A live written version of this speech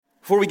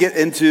Before we get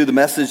into the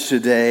message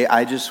today,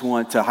 I just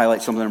want to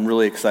highlight something I'm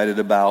really excited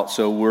about.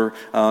 So we're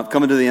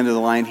coming to the end of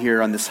the line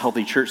here on this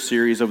Healthy Church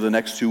series over the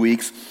next 2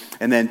 weeks.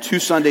 And then 2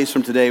 Sundays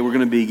from today, we're going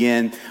to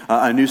begin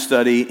a new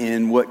study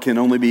in what can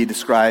only be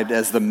described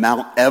as the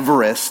Mount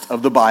Everest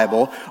of the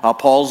Bible,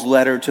 Paul's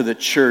letter to the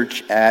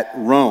church at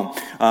Rome.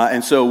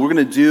 And so we're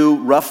going to do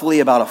roughly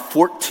about a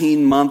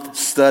 14-month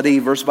study,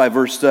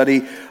 verse-by-verse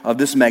study of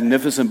this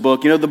magnificent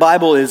book. You know, the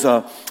Bible is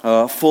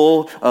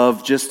full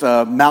of just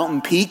mountain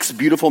peaks,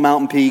 beautiful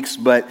mountain peaks,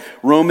 but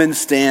Romans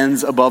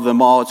stands above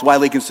them all. It's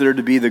widely considered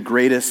to be the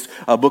greatest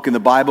book in the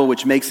Bible,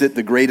 which makes it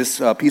the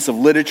greatest piece of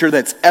literature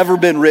that's ever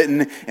been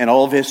written in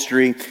all of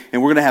history.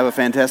 And we're going to have a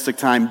fantastic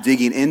time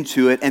digging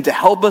into it. And to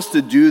help us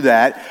to do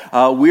that,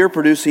 we're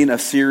producing a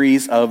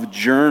series of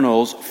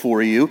journals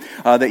for you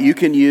that you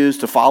can use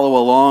to follow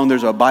along.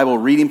 There's a Bible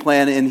reading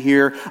plan in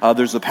here.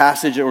 There's a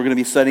passage that we're going to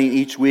be studying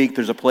each week.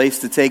 There's a place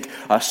to take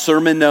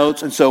sermon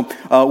notes. And so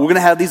we're going to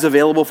have these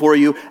available for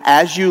you.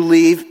 As you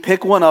leave,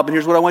 pick one up. And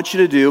here's what I want you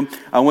to do.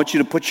 I want you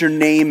to put your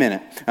name in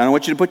it. And I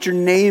want you to put your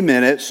name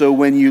in it so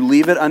when you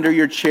leave it under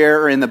your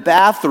chair or in the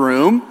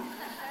bathroom,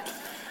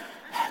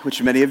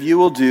 which many of you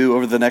will do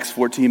over the next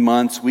 14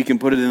 months, we can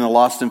put it in the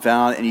lost and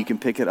found, and you can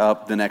pick it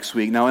up the next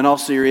week. Now, in all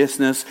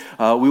seriousness,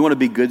 we want to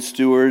be good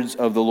stewards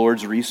of the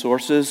Lord's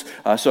resources,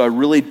 so I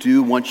really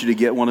do want you to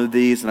get one of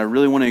these, and I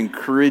really want to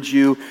encourage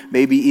you,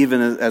 maybe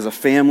even as a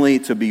family,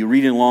 to be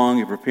reading along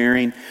and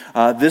preparing.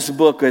 This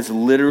book has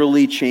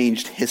literally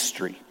changed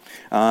history.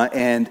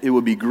 And it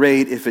would be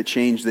great if it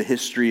changed the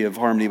history of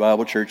Harmony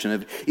Bible Church and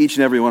of each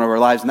and every one of our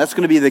lives. And that's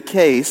going to be the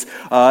case.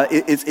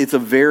 It's a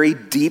very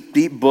deep,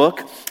 deep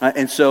book.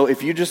 And so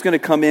if you're just going to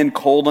come in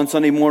cold on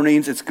Sunday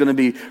mornings, it's going to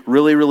be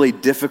really, really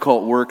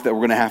difficult work that we're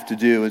going to have to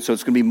do. And so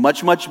it's going to be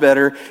much, much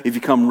better if you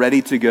come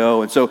ready to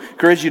go. And so I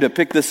encourage you to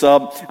pick this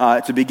up,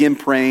 to begin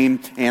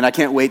praying. And I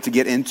can't wait to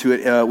get into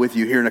it with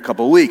you here in a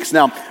couple of weeks.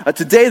 Now,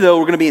 today, though,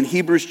 we're going to be in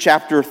Hebrews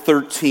chapter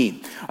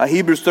 13.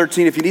 Hebrews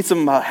 13, if you need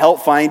some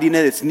help finding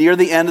it, it's near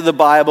the end of the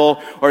Bible,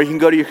 or you can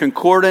go to your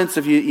concordance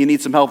if you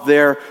need some help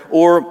there,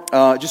 or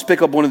just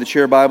pick up one of the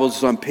chair Bibles.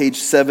 It's on page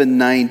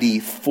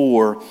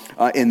 794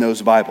 in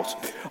those Bibles.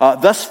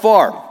 Thus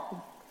far,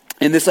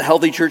 in this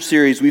Healthy Church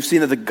series, we've seen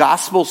that the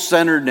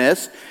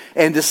gospel-centeredness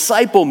and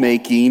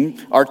disciple-making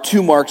are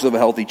 2 marks of a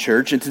healthy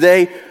church, and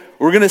today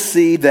we're going to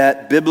see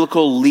that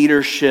biblical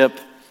leadership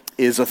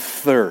is a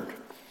 3rd.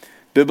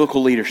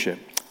 Biblical leadership.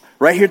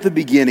 Right here at the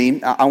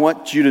beginning, I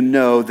want you to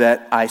know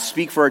that I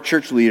speak for our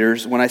church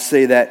leaders when I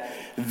say that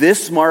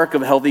this mark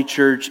of a healthy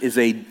church is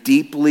a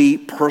deeply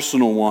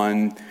personal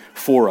one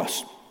for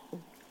us.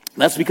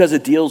 That's because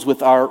it deals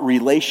with our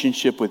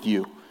relationship with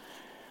you.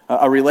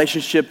 A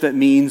relationship that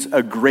means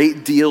a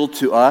great deal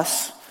to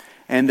us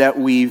and that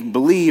we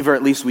believe, or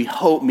at least we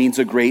hope, means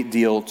a great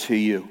deal to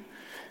you.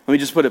 Let me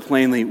just put it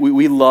plainly.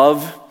 We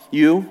love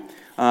you.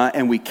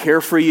 And we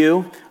care for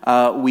you.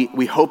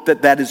 We hope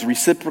that is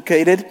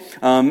reciprocated.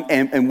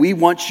 And we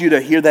want you to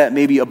hear that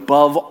maybe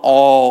above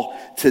all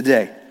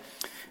today.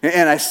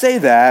 And I say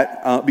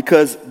that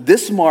because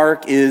this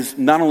mark is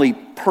not only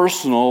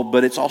personal,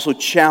 but it's also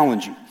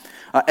challenging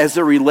as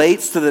it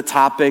relates to the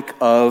topic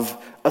of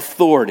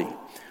authority.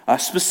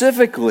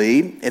 Specifically,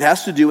 it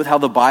has to do with how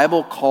the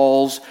Bible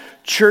calls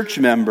church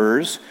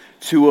members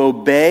to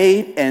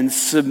obey and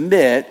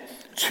submit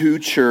to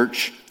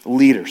church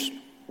leaders.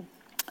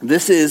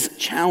 This is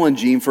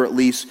challenging for at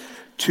least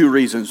 2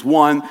 reasons.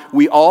 One,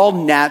 we all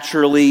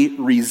naturally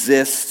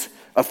resist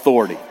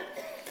authority.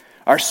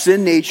 Our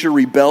sin nature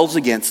rebels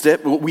against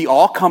it. We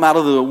all come out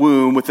of the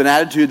womb with an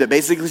attitude that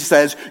basically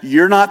says,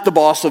 you're not the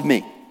boss of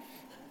me.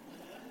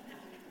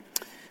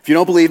 If you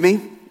don't believe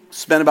me,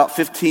 spend about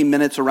 15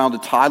 minutes around a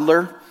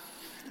toddler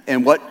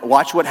and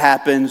watch what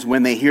happens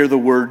when they hear the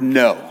word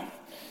no.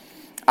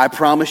 I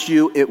promise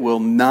you it will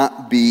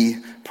not be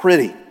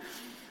pretty.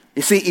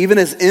 You see, even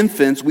as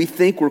infants, we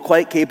think we're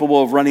quite capable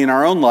of running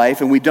our own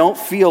life, and we don't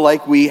feel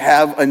like we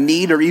have a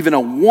need or even a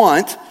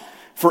want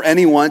for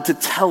anyone to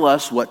tell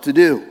us what to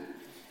do.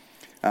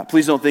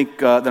 Please don't think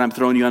that I'm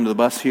throwing you under the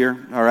bus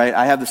here, all right?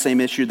 I have the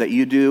same issue that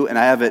you do, and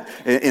I have it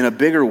in a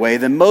bigger way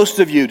than most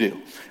of you do.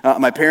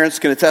 My parents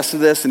can attest to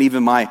this, and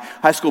even my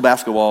high school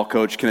basketball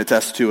coach can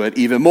attest to it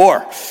even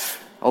more,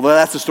 although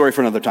that's a story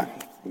for another time.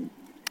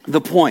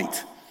 The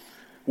point,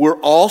 we're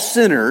all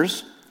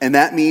sinners, and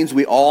that means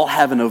we all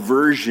have an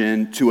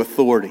aversion to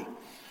authority.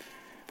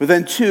 But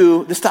then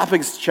 2, this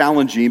topic is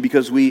challenging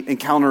because we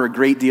encounter a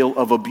great deal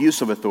of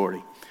abuse of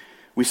authority.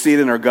 We see it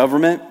in our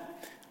government,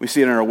 we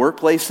see it in our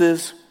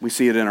workplaces, we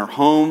see it in our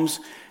homes,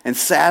 and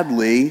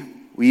sadly,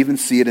 we even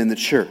see it in the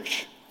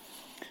church.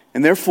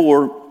 And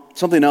therefore,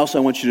 something else I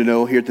want you to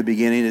know here at the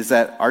beginning is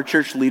that our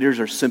church leaders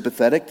are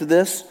sympathetic to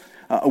this.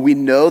 We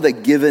know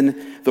that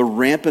given the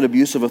rampant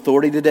abuse of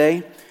authority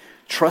today,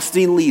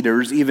 trusting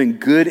leaders, even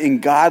good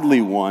and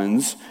godly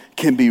ones,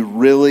 can be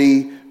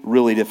really,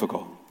 really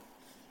difficult.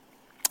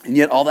 And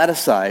yet, all that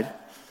aside,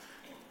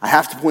 I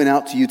have to point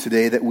out to you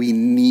today that we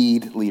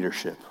need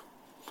leadership.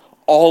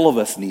 All of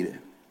us need it.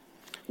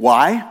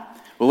 Why?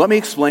 Well, let me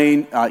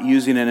explain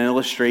using an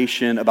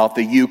illustration about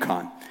the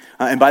Yukon.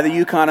 And by the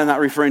Yukon, I'm not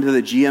referring to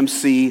the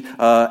GMC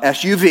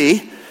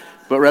SUV,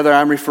 but rather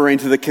I'm referring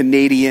to the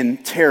Canadian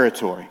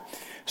territory.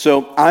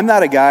 So I'm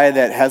not a guy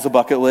that has a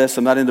bucket list.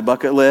 I'm not into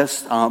bucket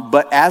lists.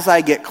 But as I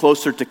get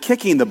closer to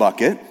kicking the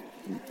bucket,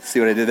 see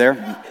what I did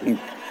there?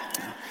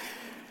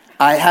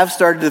 I have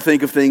started to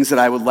think of things that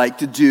I would like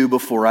to do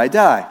before I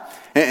die.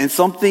 And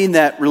something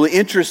that really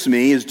interests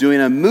me is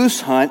doing a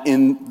moose hunt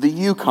in the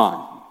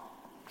Yukon.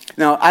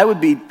 Now, I would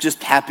be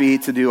just happy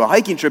to do a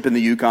hiking trip in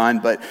the Yukon,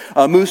 but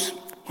a moose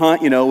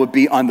hunt, would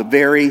be on the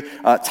very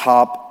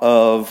top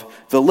of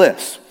the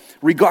list.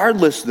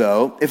 Regardless,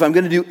 though, if I'm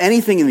going to do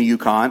anything in the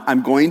Yukon,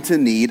 I'm going to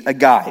need a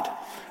guide.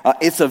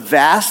 It's a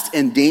vast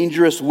and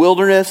dangerous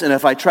wilderness, and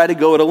if I try to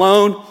go it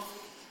alone,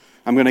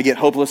 I'm going to get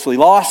hopelessly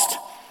lost,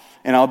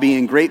 and I'll be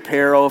in great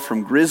peril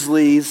from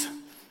grizzlies,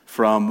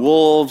 from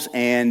wolves,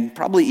 and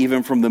probably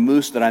even from the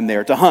moose that I'm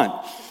there to hunt.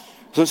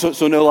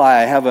 So no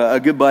lie, I have a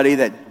good buddy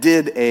that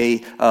did a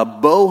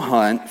bow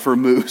hunt for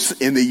moose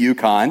in the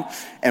Yukon,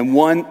 and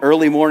one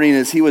early morning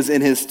as he was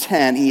in his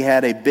tent, he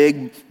had a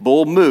big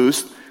bull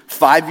moose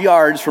 5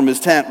 yards from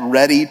his tent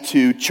ready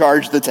to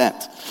charge the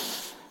tent.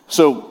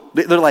 So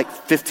they're like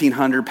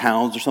 1,500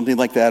 pounds or something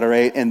like that, all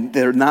right? And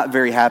they're not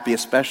very happy,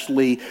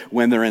 especially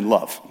when they're in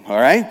love, all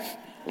right?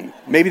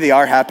 Maybe they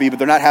are happy, but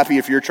they're not happy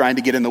if you're trying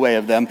to get in the way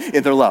of them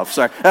in their love.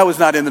 Sorry, that was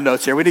not in the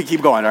notes here. We need to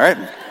keep going, all right?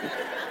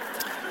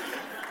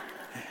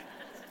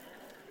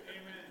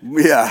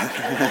 Yeah.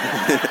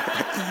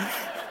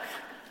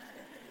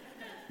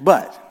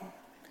 But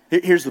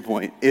here's the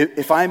point.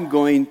 If I'm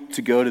going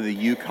to go to the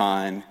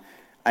Yukon,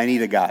 I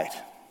need a guide.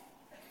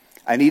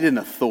 I need an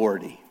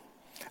authority.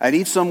 I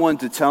need someone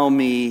to tell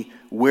me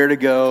where to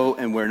go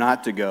and where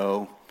not to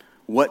go,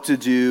 what to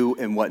do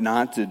and what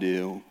not to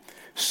do.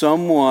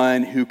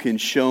 Someone who can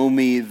show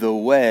me the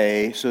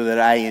way so that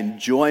I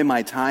enjoy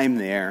my time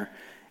there,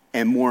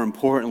 and more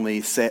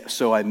importantly,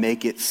 so I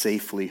make it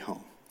safely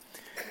home.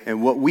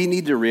 And what we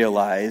need to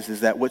realize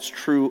is that what's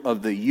true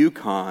of the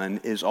Yukon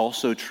is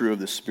also true of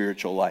the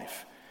spiritual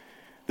life.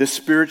 The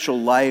spiritual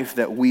life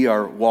that we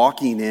are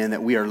walking in,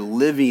 that we are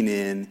living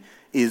in,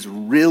 is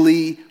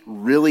really,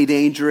 really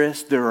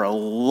dangerous. There are a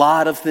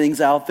lot of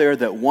things out there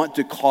that want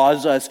to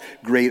cause us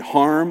great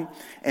harm.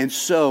 And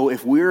so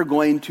if we're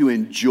going to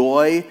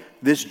enjoy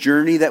this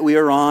journey that we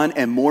are on,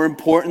 and more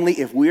importantly,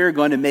 if we are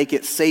going to make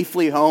it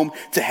safely home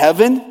to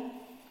heaven,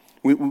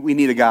 we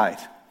need a guide.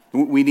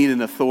 We need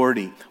an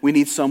authority. We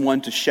need someone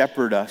to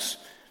shepherd us.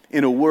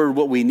 In a word,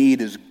 what we need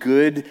is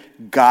good,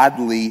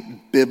 godly,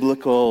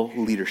 biblical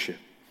leadership.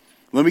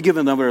 Let me give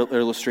another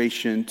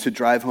illustration to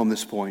drive home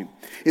this point.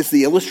 It's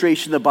the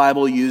illustration the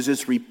Bible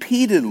uses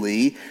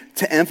repeatedly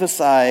to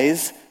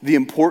emphasize the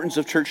importance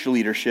of church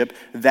leadership,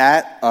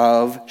 that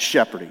of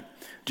shepherding.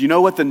 Do you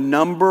know what the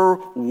number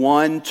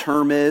one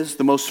term is,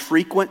 the most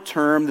frequent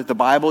term that the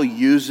Bible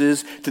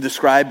uses to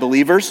describe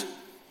believers?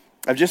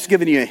 I've just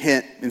given you a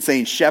hint in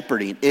saying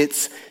shepherding.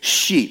 It's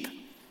sheep.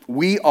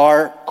 We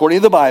are, according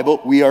to the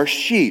Bible, we are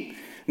sheep.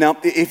 Now,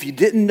 if you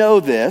didn't know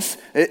this,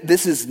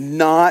 this is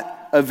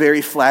not a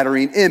very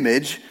flattering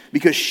image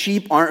because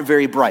sheep aren't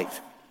very bright.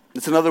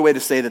 It's another way to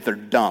say that they're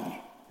dumb.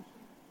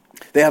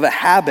 They have a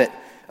habit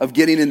of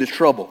getting into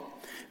trouble.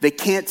 They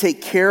can't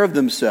take care of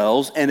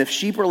themselves, and if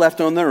sheep are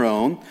left on their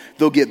own,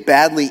 they'll get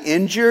badly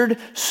injured,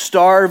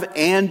 starve,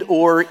 and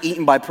or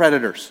eaten by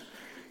predators.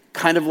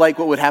 Kind of like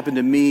what would happen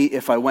to me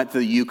if I went to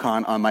the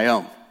Yukon on my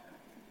own.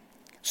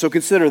 So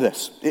consider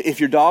this. If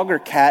your dog or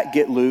cat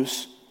get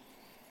loose,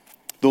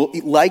 they'll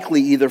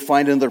likely either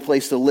find another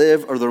place to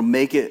live or they'll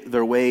make it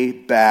their way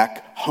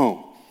back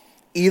home.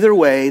 Either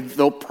way,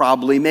 they'll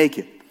probably make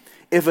it.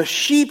 If a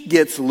sheep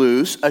gets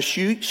loose, a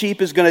sheep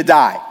is going to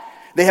die.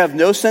 They have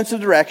no sense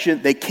of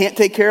direction. They can't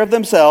take care of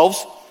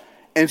themselves.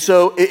 And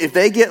so if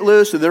they get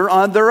loose and they're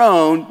on their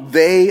own,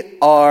 they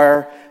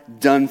are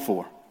done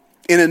for.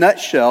 In a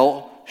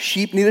nutshell,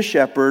 sheep need a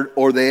shepherd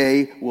or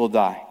they will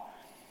die.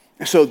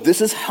 So this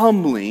is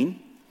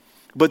humbling,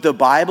 but the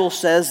Bible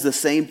says the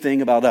same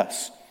thing about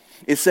us.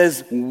 It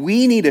says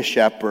we need a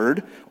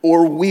shepherd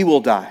or we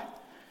will die.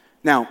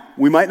 Now,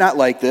 we might not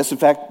like this. In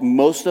fact,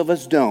 most of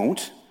us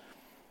don't.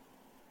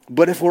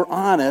 But if we're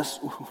honest,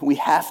 we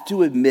have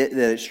to admit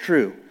that it's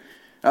true.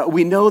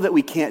 We know that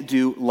we can't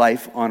do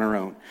life on our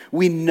own.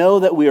 We know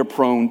that we are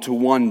prone to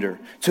wander,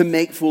 to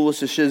make foolish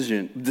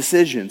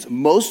decisions,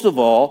 most of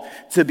all,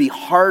 to be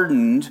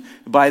hardened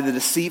by the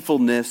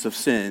deceitfulness of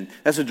sin.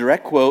 That's a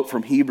direct quote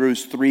from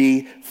Hebrews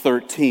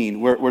 3:13,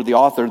 where the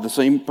author, the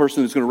same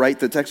person who's going to write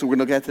the text we're going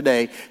to look at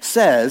today,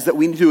 says that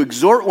we need to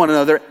exhort one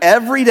another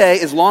every day,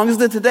 as long as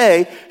the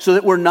today, so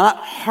that we're not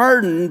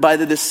hardened by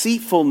the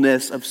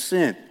deceitfulness of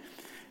sin.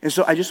 And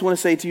so I just want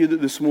to say to you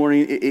that this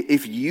morning,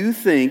 if you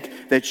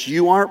think that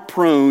you aren't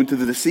prone to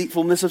the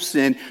deceitfulness of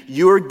sin,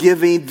 you're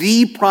giving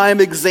the prime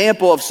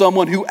example of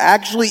someone who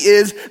actually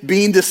is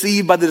being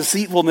deceived by the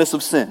deceitfulness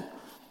of sin.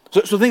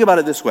 So think about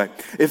it this way.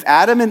 If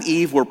Adam and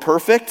Eve were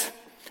perfect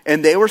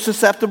and they were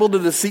susceptible to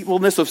the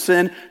deceitfulness of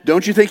sin,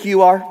 don't you think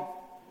you are?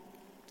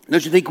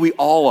 Don't you think we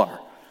all are?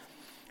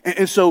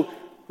 And so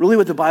really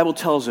what the Bible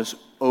tells us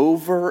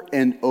over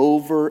and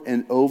over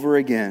and over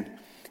again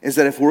is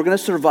that if we're going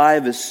to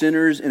survive as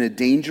sinners in a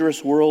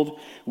dangerous world,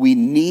 we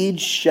need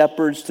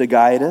shepherds to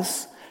guide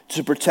us,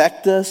 to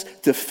protect us,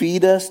 to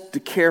feed us, to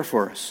care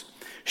for us.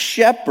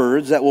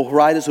 Shepherds that will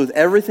provide us with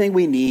everything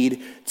we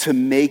need to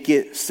make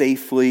it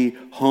safely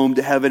home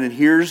to heaven. And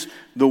here's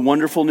the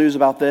wonderful news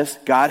about this.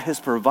 God has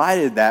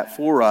provided that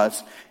for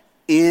us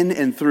in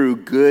and through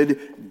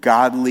good,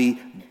 godly,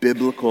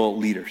 biblical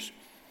leaders.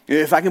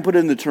 If I can put it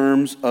in the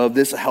terms of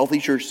this Healthy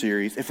Church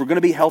series, if we're going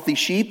to be healthy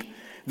sheep,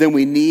 then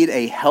we need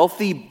a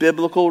healthy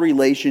biblical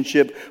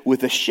relationship with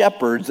the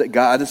shepherds that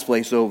God has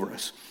placed over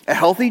us. A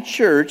healthy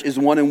church is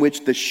one in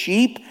which the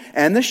sheep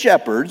and the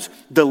shepherds,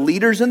 the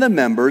leaders and the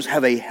members,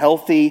 have a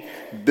healthy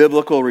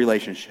biblical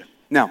relationship.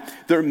 Now,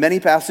 there are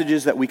many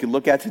passages that we could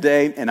look at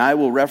today, and I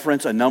will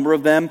reference a number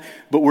of them,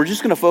 but we're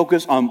just going to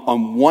focus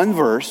on one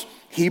verse,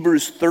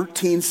 Hebrews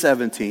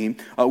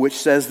 13:17, which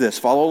says this.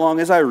 Follow along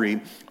as I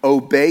read.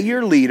 Obey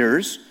your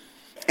leaders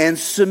and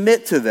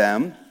submit to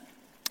them,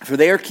 for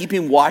they are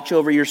keeping watch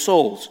over your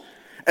souls,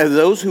 as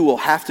those who will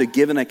have to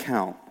give an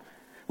account.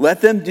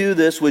 Let them do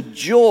this with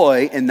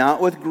joy and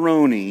not with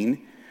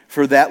groaning,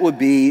 for that would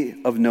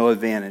be of no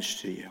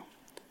advantage to you.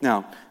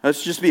 Now,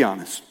 let's just be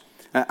honest.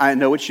 I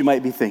know what you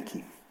might be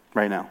thinking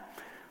right now.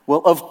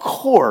 Well, of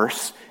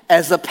course,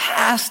 as a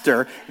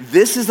pastor,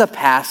 this is a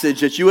passage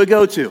that you would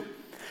go to.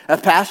 A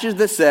passage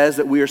that says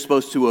that we are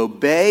supposed to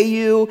obey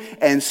you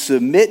and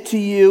submit to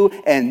you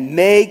and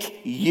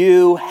make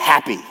you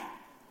happy.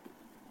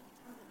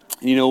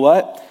 And you know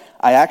what?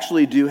 I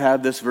actually do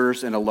have this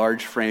verse in a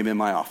large frame in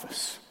my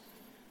office.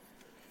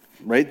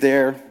 Right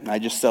there, I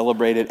just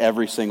celebrate it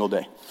every single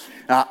day.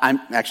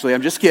 I'm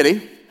just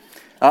kidding.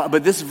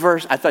 But this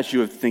verse, I thought you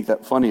would think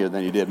that funnier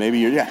than you did. Maybe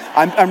you're, yeah.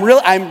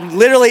 I'm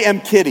literally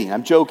kidding.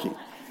 I'm joking.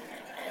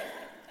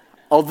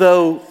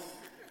 Although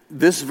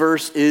this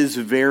verse is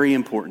very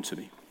important to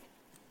me.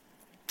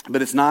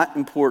 But it's not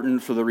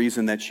important for the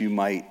reason that you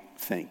might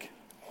think.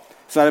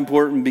 It's not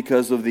important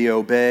because of the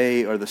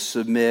obey or the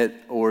submit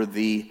or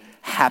the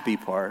happy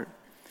part.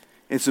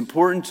 It's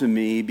important to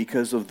me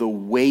because of the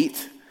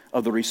weight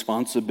of the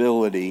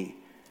responsibility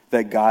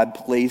that God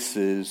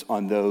places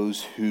on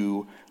those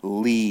who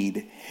lead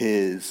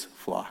his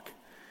flock.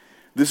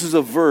 This is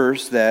a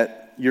verse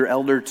that your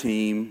elder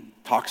team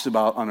talks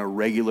about on a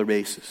regular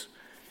basis.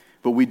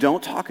 But we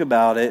don't talk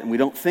about it and we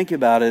don't think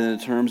about it in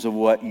terms of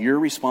what your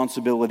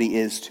responsibility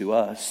is to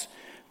us,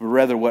 but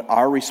rather what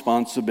our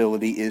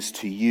responsibility is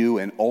to you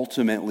and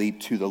ultimately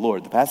to the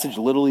Lord. The passage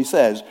literally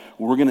says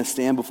we're going to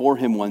stand before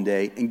him one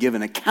day and give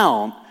an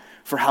account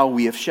for how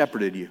we have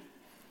shepherded you.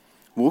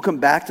 We'll come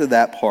back to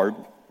that part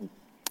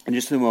in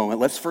just a moment.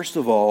 Let's first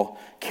of all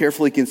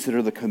carefully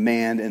consider the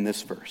command in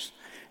this verse.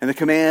 And the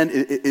command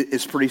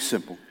is pretty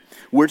simple.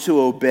 We're to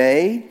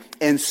obey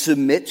and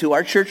submit to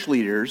our church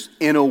leaders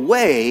in a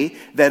way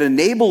that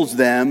enables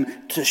them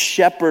to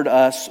shepherd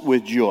us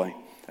with joy.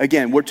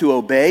 Again, we're to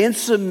obey and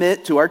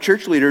submit to our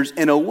church leaders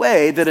in a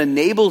way that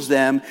enables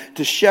them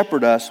to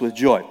shepherd us with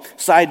joy.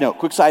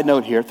 Quick side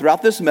note here.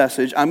 Throughout this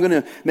message, I'm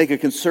going to make a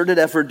concerted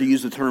effort to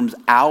use the terms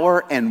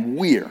our and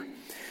we're.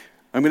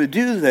 I'm going to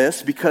do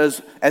this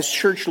because as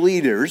church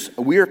leaders,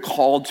 we are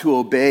called to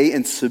obey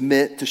and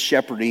submit to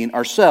shepherding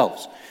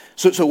ourselves.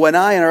 So when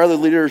I and our other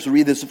leaders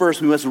read this verse,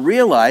 we must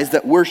realize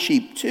that we're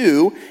sheep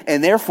too,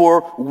 and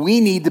therefore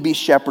we need to be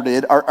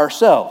shepherded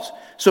ourselves.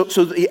 So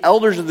the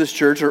elders of this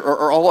church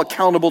are all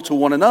accountable to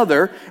one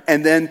another,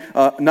 and then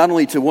not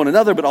only to one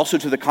another, but also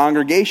to the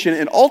congregation,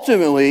 and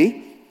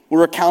ultimately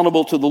we're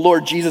accountable to the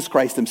Lord Jesus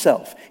Christ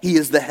himself. He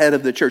is the head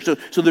of the church.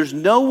 So there's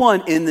no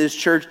one in this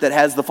church that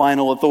has the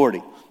final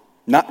authority.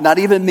 Not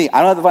even me. I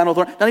don't have the final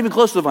authority. Not even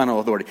close to the final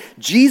authority.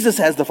 Jesus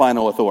has the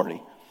final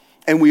authority.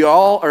 And we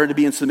all are to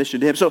be in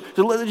submission to him. So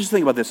let's just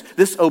think about this.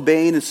 This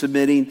obeying and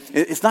submitting,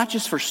 it's not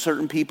just for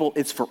certain people,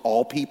 it's for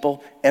all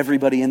people,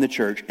 everybody in the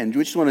church. And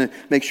we just want to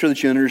make sure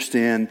that you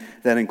understand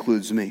that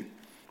includes me.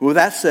 With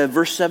that said,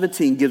 verse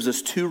 17 gives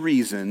us two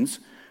reasons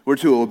we're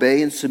to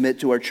obey and submit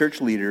to our church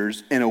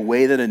leaders in a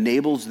way that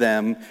enables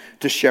them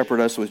to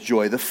shepherd us with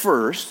joy. The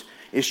first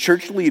is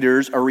church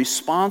leaders are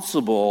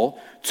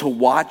responsible to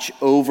watch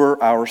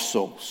over our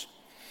souls.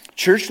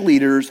 Church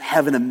leaders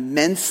have an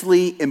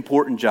immensely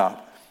important job.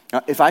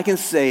 Now, if I can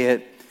say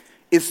it,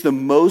 it's the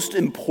most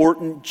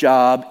important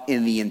job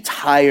in the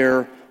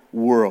entire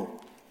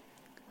world.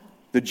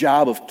 The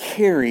job of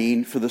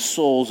caring for the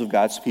souls of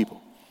God's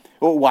people.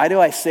 Well, why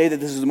do I say that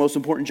this is the most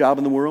important job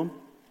in the world?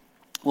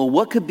 Well,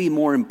 what could be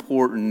more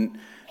important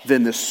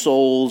than the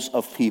souls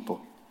of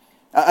people?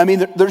 I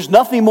mean, there's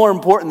nothing more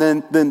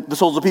important than the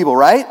souls of people,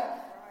 right?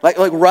 Like,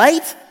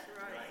 right?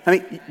 I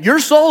mean, your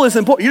soul is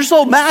important. Your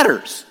soul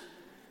matters.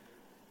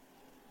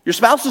 Your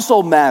spouse's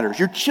soul matters.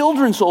 Your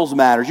children's souls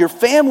matters. Your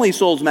family's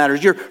souls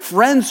matters. Your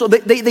friends' souls,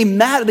 they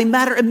matter. They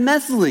matter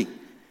immensely.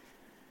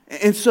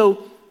 And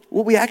so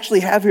what we actually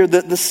have here,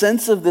 the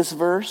sense of this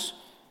verse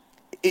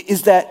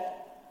is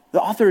that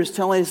the author is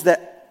telling us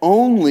that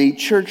only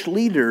church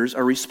leaders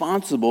are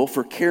responsible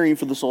for caring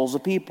for the souls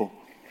of people.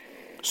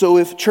 So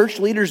if church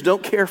leaders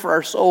don't care for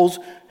our souls,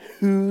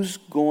 who's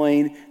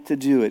going to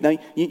do it? Now,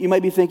 you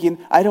might be thinking,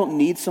 I don't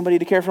need somebody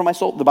to care for my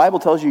soul. The Bible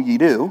tells you you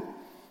do.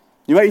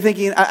 You might be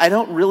thinking, I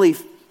don't really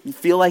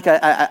feel like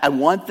I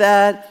want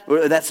that,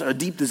 or that's a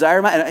deep desire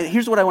of mine. And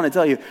here's what I want to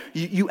tell you.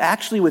 You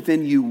actually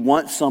within you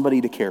want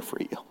somebody to care for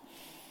you.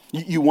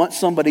 You want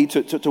somebody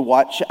to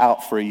watch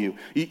out for you.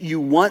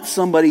 You want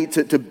somebody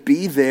to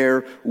be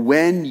there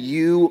when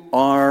you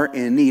are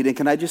in need. And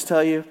can I just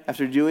tell you,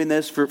 after doing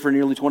this for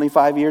nearly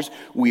 25 years,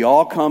 we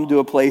all come to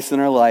a place in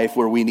our life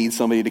where we need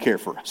somebody to care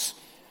for us.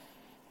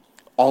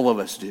 All of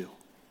us do.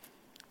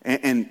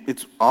 And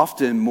it's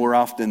more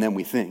often than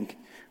we think.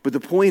 But the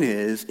point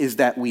is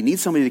that we need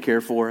somebody to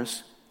care for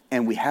us,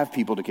 and we have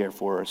people to care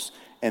for us,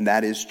 and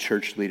that is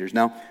church leaders.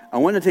 Now, I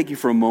want to take you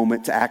for a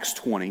moment to Acts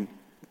 20.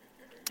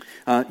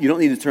 You don't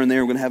need to turn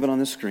there. We're going to have it on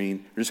the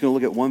screen. We're just going to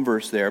look at one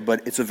verse there,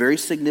 but it's a very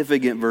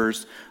significant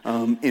verse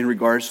in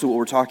regards to what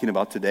we're talking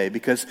about today,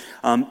 because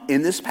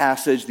in this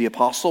passage, the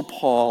Apostle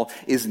Paul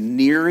is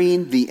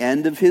nearing the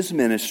end of his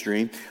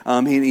ministry.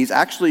 He's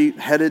actually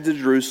headed to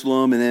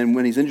Jerusalem, and then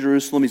when he's in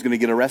Jerusalem, he's going to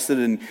get arrested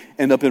and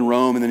end up in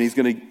Rome, and then he's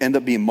going to end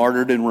up being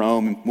martyred in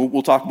Rome. And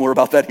we'll talk more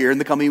about that here in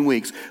the coming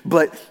weeks.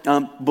 But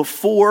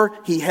before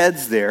he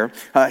heads there,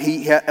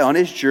 on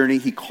his journey,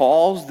 he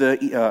calls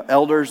the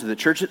elders of the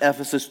church at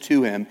Ephesus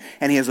to him,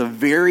 and he has a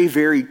very,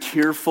 very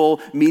tearful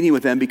meeting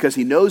with them because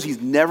he knows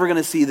he's never going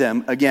to see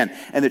them again.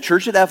 And the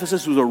church at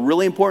Ephesus was a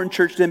really important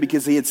church to him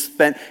because he had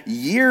spent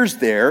years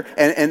there,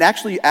 and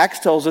actually Acts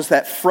tells us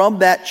that from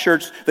that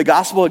church, the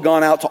gospel had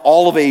gone out to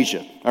all of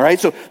Asia. All right,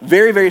 so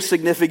very, very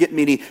significant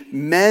meeting.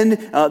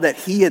 Men that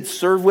he had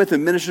served with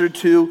and ministered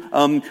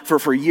to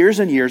for years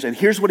and years, and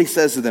here's what he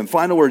says to them.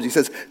 Final words, he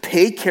says,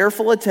 "Pay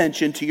careful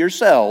attention to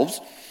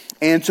yourselves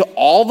and to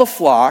all the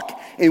flock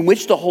in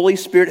which the Holy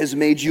Spirit has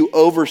made you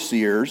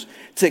overseers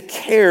to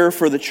care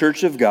for the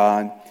church of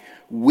God,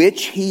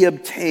 which he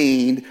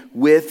obtained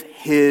with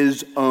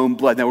his own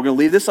blood." Now, we're going to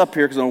leave this up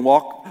here because I'm going to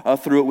walk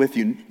through it with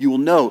you. You will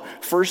note,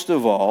 first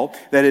of all,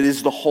 that it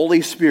is the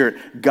Holy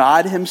Spirit,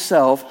 God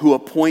himself, who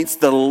appoints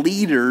the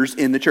leaders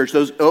in the church.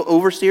 Those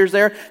overseers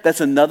there,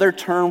 that's another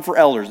term for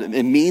elders.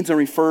 It means and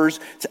refers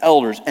to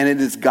elders. And it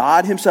is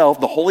God himself,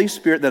 the Holy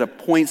Spirit, that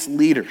appoints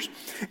leaders.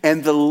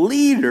 And the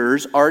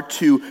leaders are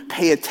to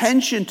pay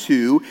attention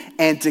to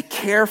and to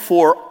care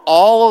for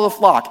all of the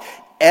flock,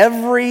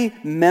 every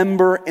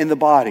member in the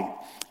body.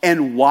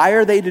 And why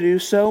are they to do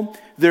so?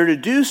 They're to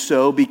do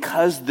so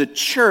because the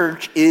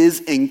church is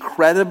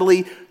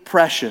incredibly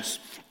precious.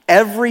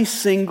 Every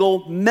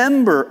single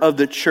member of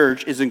the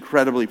church is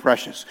incredibly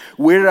precious.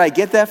 Where did I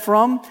get that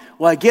from?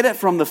 Well, I get it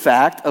from the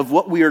fact of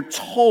what we are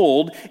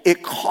told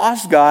it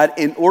cost God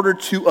in order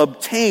to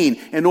obtain,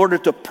 in order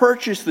to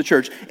purchase the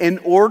church, in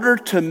order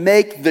to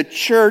make the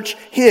church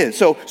his.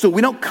 So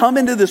we don't come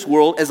into this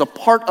world as a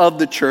part of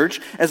the church,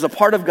 as a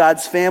part of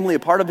God's family, a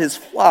part of his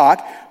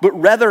flock, but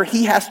rather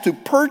he has to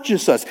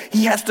purchase us.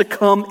 He has to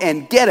come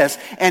and get us.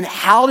 And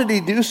how did he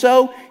do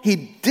so? He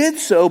did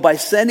so by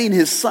sending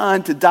his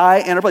son to die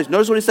in our place.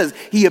 Notice what he says.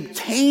 He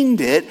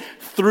obtained it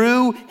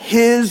through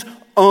his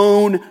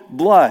own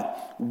blood.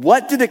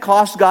 What did it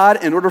cost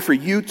God in order for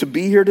you to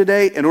be here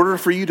today, in order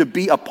for you to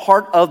be a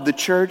part of the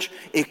church?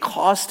 It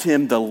cost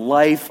him the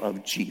life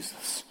of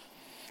Jesus.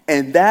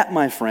 And that,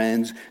 my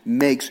friends,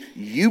 makes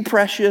you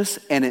precious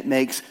and it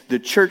makes the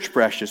church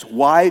precious.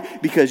 Why?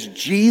 Because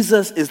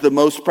Jesus is the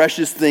most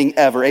precious thing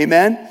ever.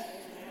 Amen?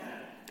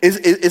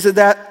 Isn't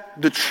that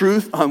the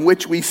truth on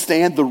which we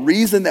stand, the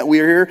reason that we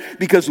are here?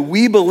 Because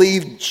we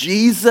believe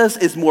Jesus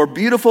is more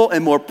beautiful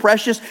and more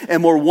precious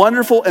and more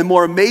wonderful and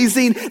more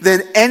amazing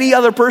than any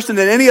other person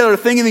and any other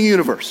thing in the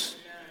universe.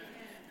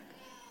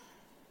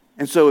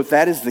 And so if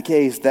that is the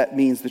case, that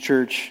means the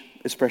church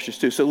is precious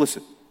too. So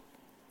listen,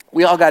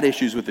 we all got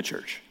issues with the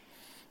church.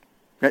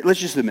 Right? Let's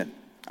just admit,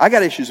 I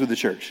got issues with the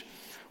church.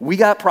 We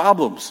got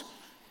problems.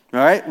 All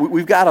right?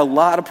 We've got a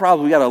lot of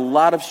problems. We got a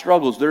lot of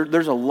struggles.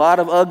 There's a lot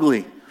of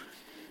ugly.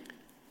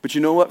 But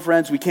you know what,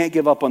 friends? We can't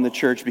give up on the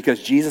church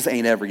because Jesus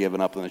ain't ever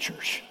given up on the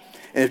church.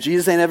 And if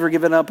Jesus ain't ever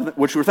given up,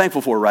 which we're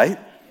thankful for, right?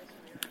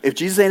 If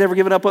Jesus ain't ever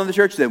given up on the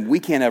church, then we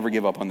can't ever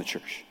give up on the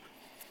church.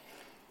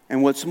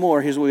 And what's more,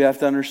 here's what we have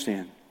to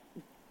understand.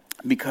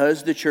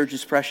 Because the church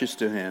is precious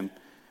to him,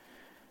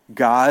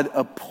 God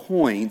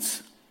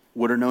appoints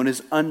what are known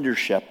as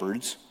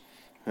under-shepherds,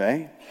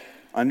 okay?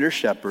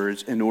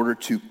 Under-shepherds in order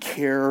to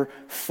care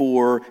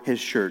for his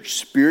church.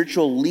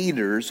 Spiritual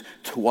leaders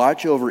to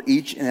watch over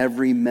each and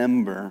every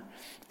member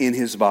in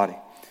his body.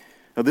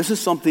 Now, this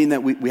is something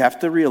that we have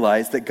to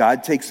realize that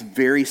God takes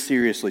very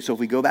seriously. So if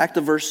we go back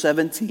to verse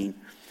 17,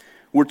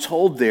 we're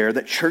told there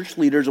that church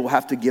leaders will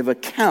have to give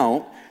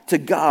account to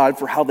God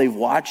for how they've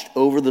watched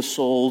over the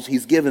souls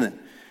he's given them.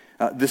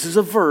 This is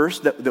a verse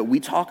that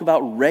we talk about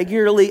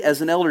regularly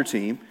as an elder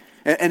team.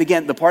 And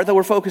again, the part that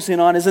we're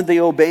focusing on isn't the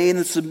obeying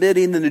and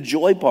submitting and the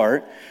joy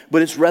part,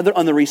 but it's rather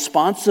on the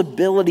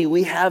responsibility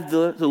we have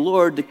the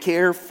Lord to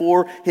care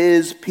for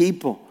his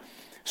people.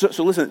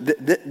 So listen,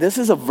 this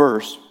is a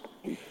verse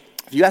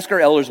If you ask our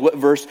elders what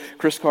verse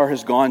Chris Carr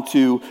has gone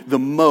to the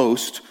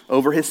most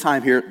over his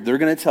time here, they're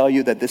going to tell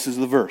you that this is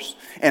the verse.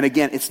 And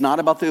again, it's not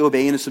about the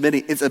obeying and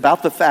submitting. It's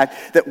about the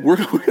fact that we're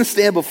going to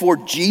stand before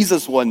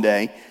Jesus one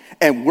day,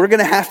 and we're going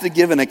to have to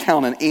give an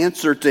account, an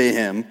answer to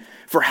him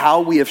for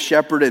how we have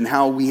shepherded and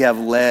how we have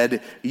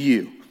led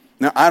you.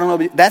 Now, I don't know,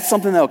 but that's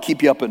something that will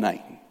keep you up at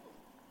night.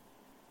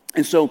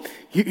 And so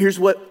here's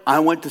what I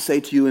want to say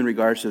to you in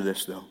regards to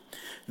this, though.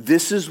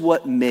 This is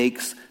what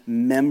makes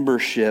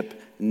membership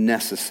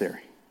necessary.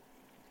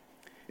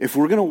 If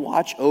we're going to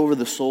watch over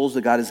the souls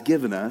that God has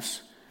given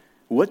us,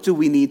 what do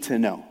we need to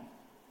know?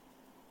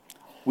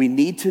 We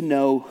need to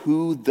know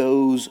who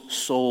those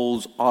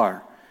souls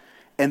are.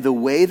 And the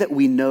way that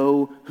we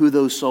know who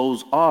those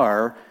souls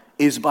are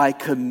is by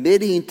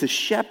committing to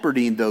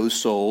shepherding those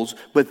souls,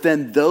 but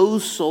then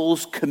those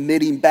souls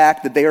committing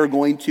back that they are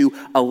going to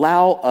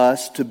allow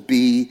us to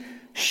be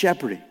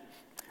shepherding.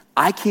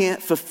 I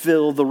can't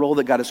fulfill the role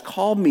that God has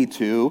called me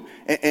to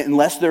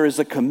unless there is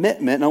a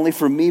commitment, not only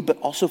from me, but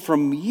also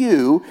from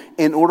you,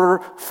 in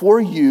order for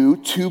you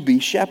to be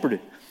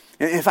shepherded.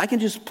 And if I can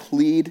just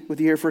plead with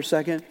you here for a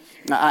second,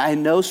 I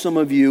know some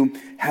of you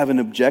have an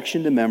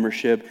objection to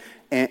membership,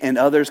 and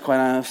others, quite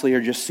honestly,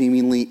 are just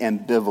seemingly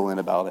ambivalent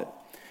about it.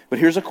 But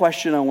here's a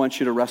question I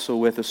want you to wrestle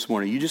with this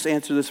morning. You just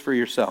answer this for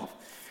yourself.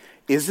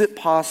 Is it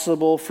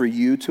possible for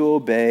you to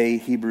obey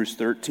Hebrews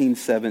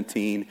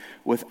 13:17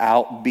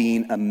 without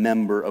being a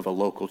member of a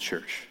local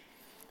church?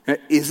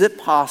 Is it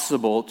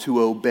possible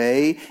to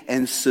obey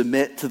and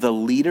submit to the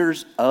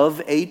leaders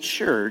of a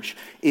church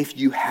if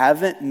you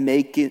haven't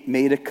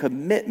made a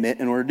commitment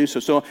in order to do so?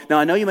 So now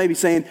I know you may be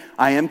saying,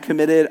 I am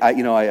committed,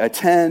 I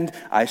attend,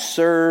 I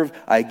serve,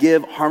 I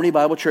give. Harmony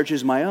Bible Church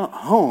is my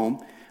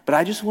home. But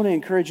I just want to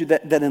encourage you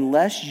that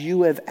unless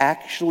you have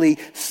actually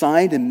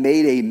signed and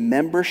made a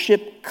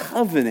membership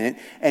covenant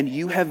and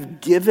you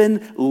have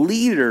given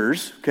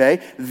leaders,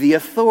 okay, the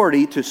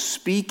authority to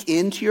speak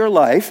into your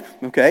life,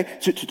 okay,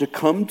 to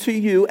come to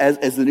you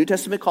as the New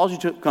Testament calls you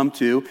to come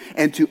to,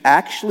 and to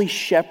actually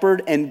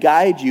shepherd and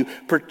guide you,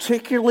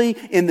 particularly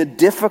in the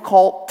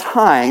difficult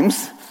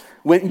times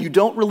when you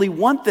don't really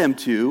want them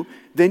to,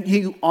 then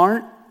you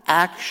aren't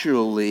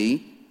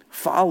actually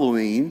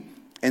following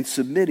and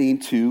submitting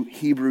to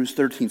Hebrews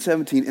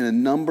 13:17 and a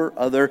number of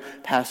other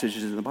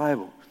passages in the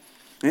Bible.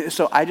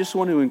 So I just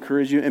want to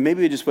encourage you, and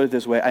maybe we just put it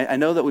this way. I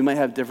know that we might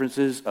have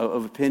differences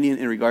of opinion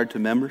in regard to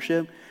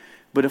membership,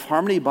 but if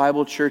Harmony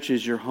Bible Church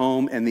is your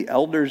home and the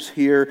elders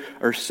here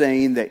are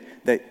saying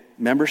that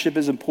membership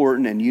is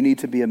important and you need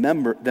to be a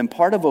member, then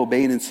part of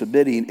obeying and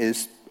submitting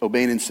is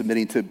obeying and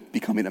submitting to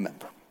becoming a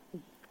member.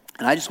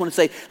 And I just want to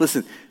say,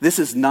 listen, this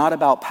is not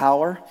about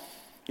power.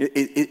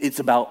 It's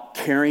about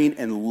caring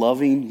and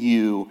loving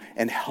you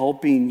and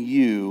helping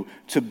you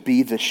to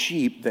be the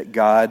sheep that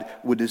God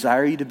would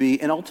desire you to be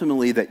and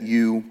ultimately that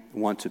you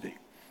want to be.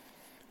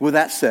 With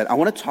that said, I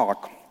want to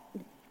talk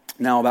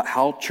now about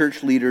how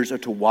church leaders are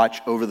to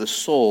watch over the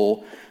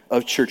soul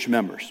of church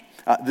members.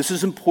 This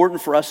is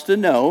important for us to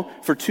know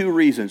for two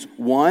reasons.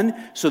 One,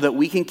 so that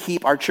we can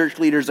keep our church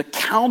leaders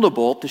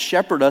accountable to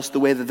shepherd us the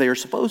way that they are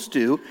supposed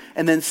to.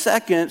 And then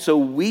second, so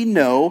we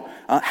know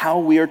how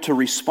we are to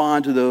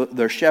respond to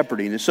their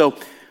shepherding. And so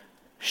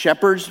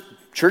shepherds,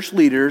 church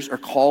leaders are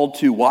called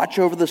to watch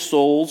over the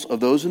souls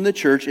of those in the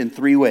church in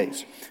three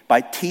ways.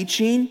 By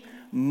teaching,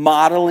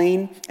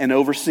 modeling, and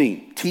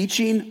overseeing.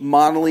 Teaching,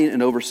 modeling,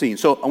 and overseeing.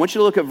 So I want you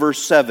to look at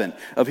verse 7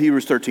 of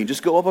Hebrews 13.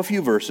 Just go up a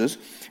few verses,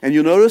 and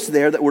you'll notice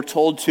there that we're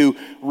told to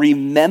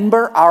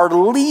remember our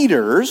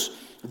leaders,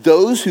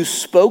 those who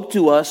spoke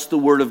to us the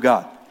word of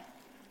God.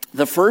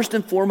 The first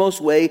and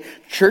foremost way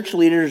church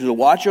leaders are to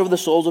watch over the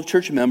souls of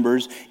church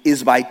members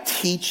is by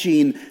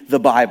teaching the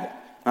Bible.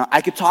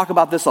 I could talk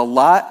about this a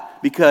lot,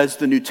 because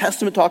the New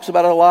Testament talks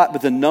about it a lot,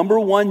 but the number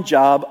one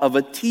job of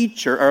a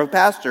teacher or a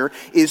pastor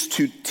is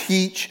to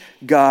teach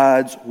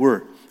God's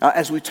word.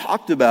 As we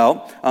talked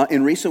about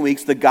in recent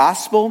weeks, the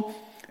gospel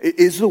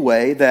is the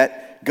way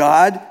that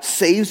God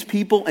saves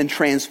people and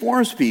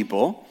transforms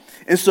people.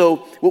 And so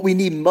what we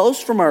need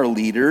most from our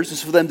leaders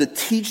is for them to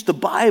teach the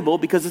Bible,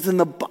 because it's in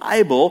the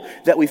Bible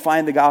that we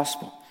find the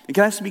gospel. And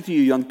can I speak to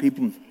you young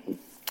people?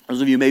 Those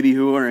of you maybe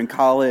who are in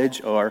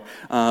college or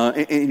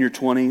in your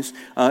 20s,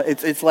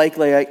 it's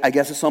likely, I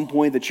guess, at some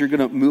point that you're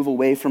going to move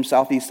away from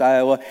Southeast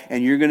Iowa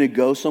and you're going to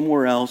go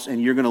somewhere else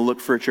and you're going to look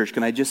for a church.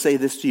 Can I just say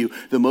this to you?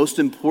 The most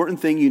important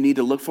thing you need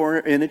to look for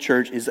in a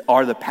church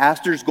are the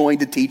pastors going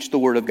to teach the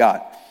Word of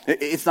God?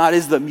 It's not,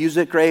 is the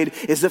music great?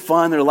 Is it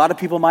fun? There are a lot of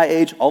people my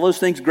age. All those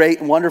things great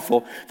and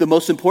wonderful. The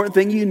most important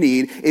thing you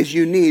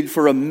need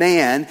for a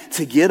man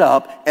to get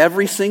up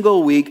every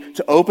single week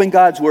to open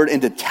God's Word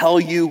and to tell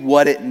you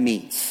what it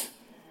means.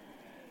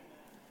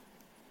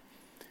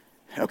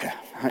 Okay,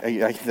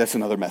 that's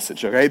another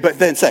message, okay? But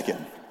then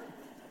second,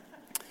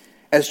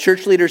 as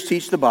church leaders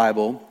teach the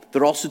Bible,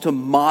 they're also to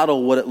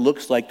model what it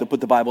looks like to put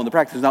the Bible into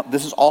practice. Now,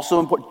 this is also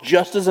important,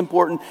 just as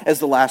important as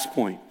the last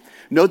point.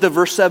 Note that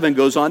verse 7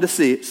 goes on to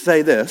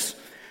say this: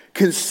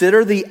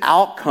 consider the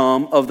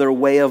outcome of their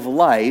way of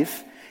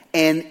life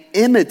and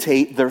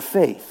imitate their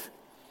faith.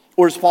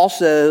 Or as Paul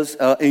says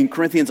in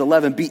Corinthians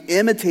 11, be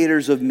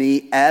imitators of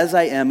me as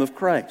I am of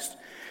Christ.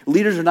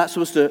 Leaders are not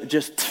supposed to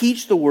just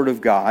teach the Word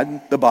of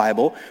God, the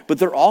Bible, but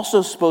they're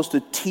also supposed to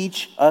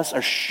teach us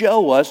or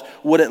show us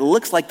what it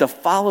looks like to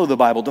follow the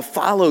Bible, to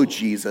follow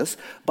Jesus,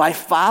 by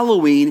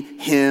following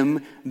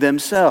Him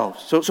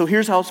themselves. So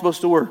here's how it's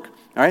supposed to work.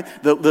 All right,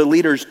 the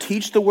leaders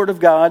teach the Word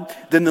of God,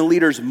 then the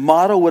leaders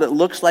model what it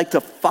looks like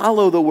to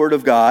follow the Word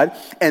of God,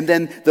 and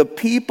then the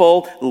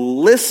people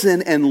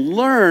listen and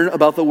learn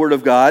about the Word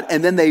of God,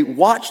 and then they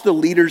watch the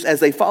leaders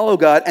as they follow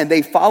God, and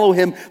they follow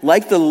Him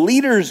like the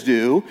leaders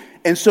do,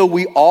 and so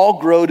we all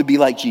grow to be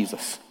like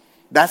Jesus.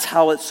 That's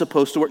how it's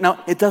supposed to work.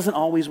 Now, it doesn't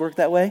always work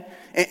that way.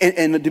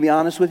 And to be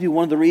honest with you,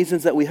 one of the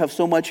reasons that we have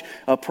so much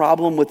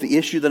problem with the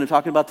issue that I'm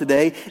talking about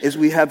today is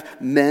we have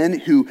men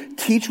who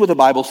teach what the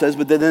Bible says,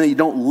 but then they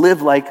don't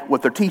live like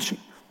what they're teaching.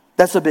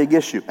 That's a big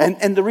issue.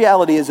 And the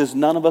reality is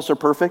none of us are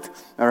perfect,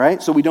 all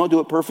right? So we don't do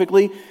it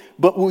perfectly,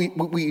 but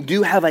we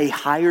do have a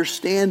higher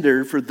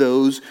standard for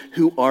those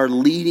who are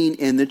leading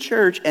in the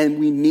church, and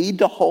we need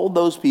to hold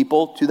those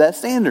people to that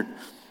standard.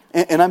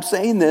 And I'm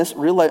saying this,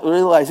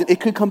 realizing it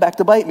could come back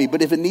to bite me,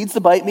 but if it needs to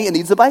bite me, it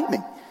needs to bite me.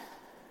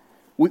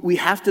 We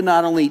have to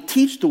not only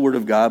teach the Word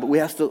of God, but we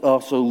have to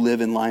also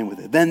live in line with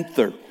it. Then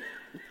third,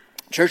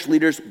 church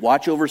leaders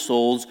watch over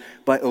souls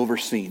by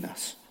overseeing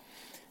us.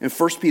 In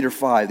 1 Peter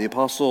 5, the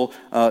apostle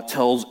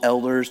tells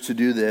elders to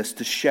do this,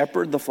 to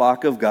shepherd the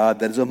flock of God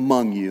that is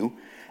among you,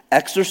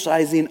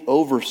 exercising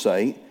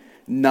oversight,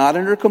 not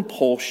under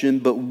compulsion,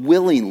 but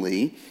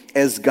willingly,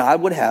 as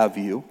God would have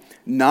you,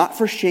 not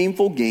for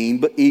shameful gain,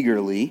 but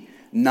eagerly,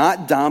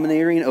 not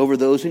domineering over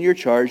those in your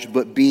charge,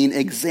 but being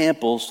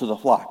examples to the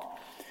flock.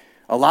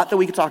 A lot that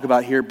we could talk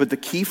about here, but the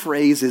key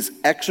phrase is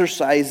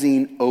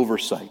exercising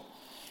oversight.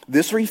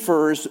 This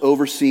refers to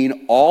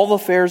overseeing all the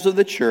affairs of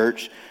the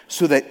church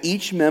so that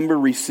each member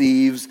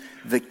receives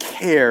the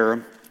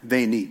care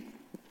they need.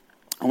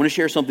 I want to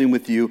share something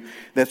with you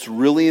that's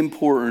really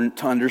important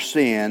to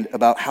understand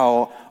about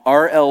how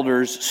our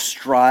elders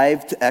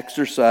strive to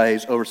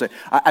exercise oversight.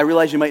 I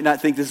realize you might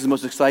not think this is the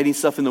most exciting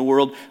stuff in the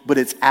world, but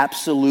it's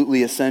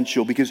absolutely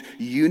essential because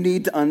you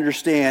need to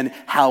understand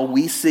how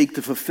we seek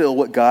to fulfill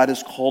what God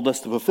has called us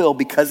to fulfill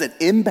because it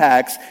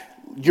impacts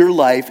your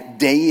life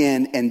day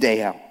in and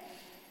day out.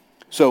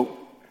 So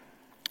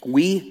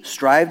we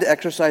strive to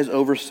exercise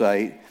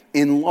oversight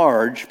in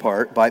large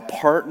part by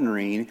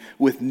partnering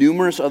with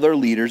numerous other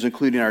leaders,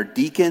 including our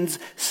deacons,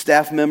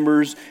 staff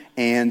members,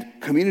 and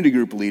community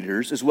group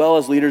leaders, as well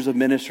as leaders of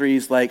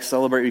ministries like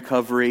Celebrate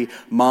Recovery,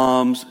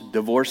 Moms,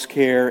 Divorce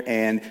Care,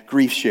 and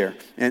Grief Share,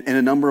 and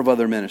a number of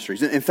other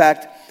ministries. In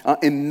fact,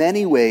 in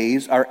many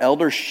ways, our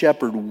elders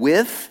shepherd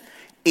with,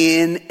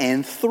 in,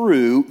 and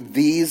through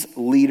these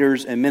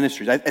leaders and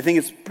ministries. I think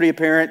it's pretty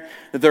apparent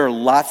that there are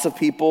lots of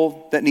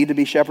people that need to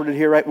be shepherded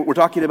here, right? We're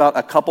talking about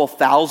a couple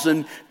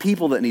thousand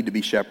people that need to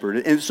be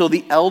shepherded. And so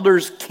the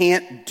elders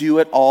can't do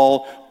it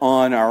all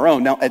on our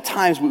own. Now, at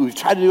times, we've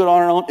tried to do it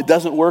on our own. It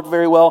doesn't work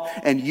very well,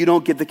 and you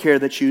don't get the care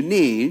that you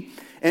need.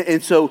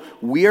 And so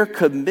we are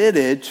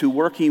committed to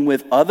working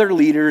with other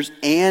leaders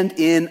and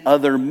in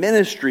other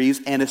ministries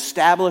and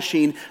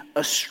establishing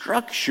a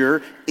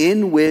structure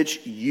in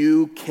which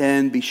you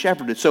can be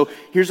shepherded. So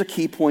here's a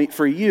key point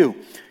for you.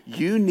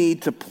 You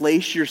need to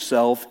place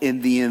yourself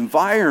in the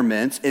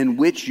environments in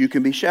which you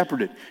can be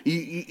shepherded.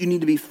 You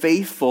need to be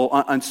faithful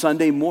on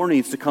Sunday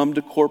mornings to come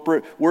to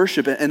corporate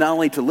worship and not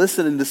only to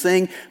listen and to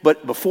sing,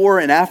 but before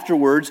and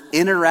afterwards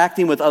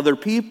interacting with other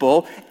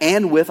people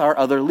and with our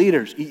other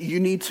leaders. You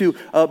need to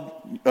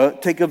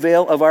take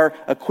avail of our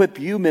Equip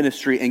You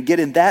ministry and get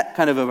in that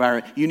kind of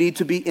environment. You need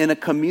to be in a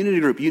community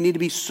group. You need to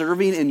be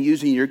serving and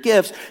using your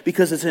gifts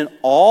because it's in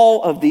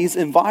all of these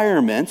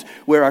environments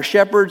where our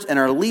shepherds and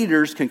our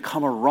leaders can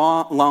come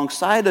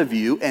alongside of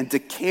you and to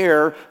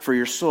care for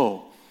your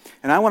soul.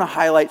 And I want to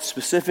highlight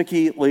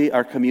specifically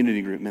our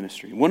community group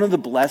ministry. One of the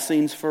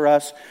blessings for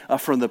us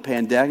from the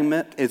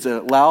pandemic is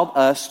it allowed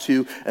us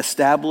to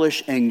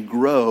establish and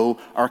grow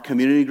our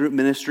community group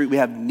ministry. We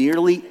have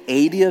nearly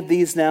 80 of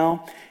these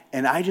now.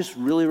 And I just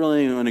really want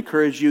to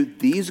encourage you,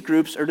 these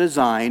groups are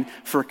designed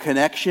for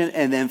connection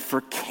and then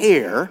for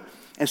care.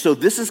 And so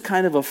this is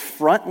kind of a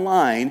front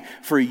line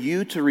for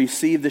you to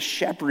receive the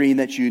shepherding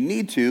that you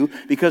need to,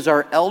 because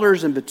our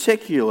elders in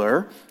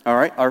particular, all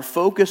right, are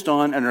focused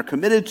on and are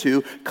committed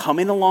to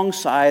coming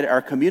alongside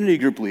our community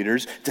group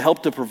leaders to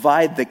help to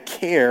provide the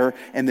care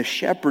and the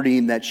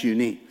shepherding that you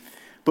need.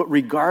 But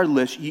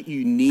regardless,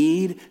 you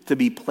need to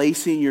be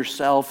placing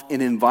yourself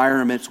in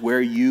environments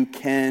where you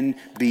can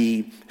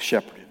be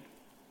shepherded.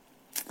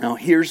 Now,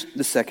 here's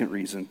the second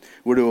reason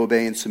we're to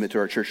obey and submit to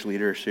our church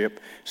leadership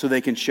so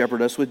they can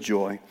shepherd us with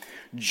joy.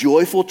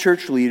 Joyful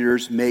church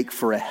leaders make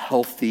for a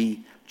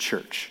healthy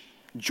church.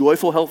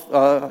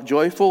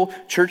 Joyful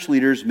church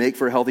leaders make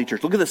for a healthy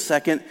church. Look at the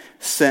second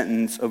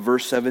sentence of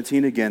verse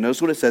 17 again. Notice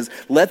what it says.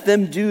 Let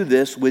them do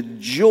this with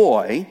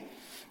joy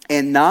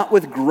and not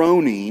with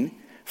groaning,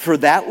 for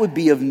that would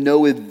be of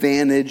no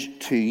advantage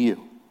to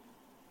you.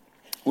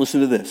 Listen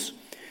to this.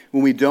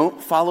 When we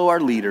don't follow our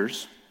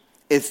leaders,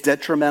 it's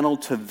detrimental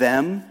to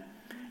them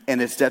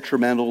and it's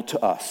detrimental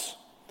to us.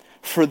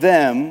 For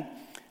them,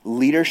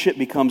 leadership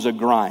becomes a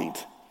grind.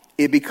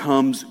 It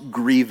becomes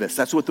grievous.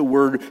 That's what the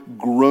word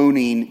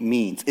groaning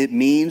means. It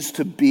means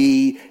to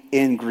be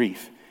in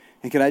grief.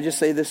 And can I just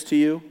say this to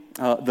you?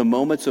 The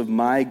moments of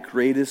my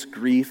greatest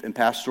grief in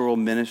pastoral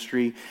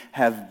ministry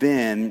have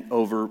been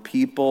over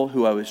people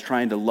who I was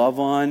trying to love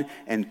on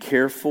and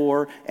care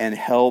for and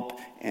help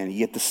and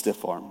get the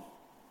stiff arm.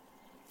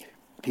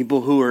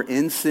 People who are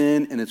in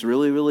sin and it's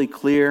really, really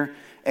clear,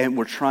 and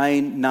we're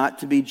trying not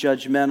to be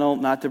judgmental,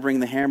 not to bring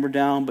the hammer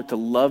down, but to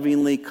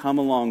lovingly come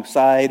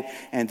alongside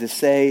and to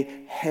say,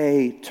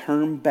 hey,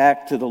 turn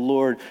back to the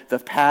Lord, the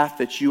path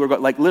that you are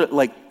going,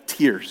 like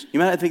tears. You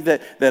might not think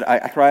that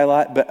I cry a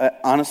lot, but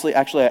honestly,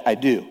 actually, I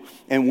do.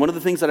 And one of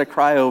the things that I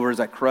cry over is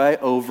I cry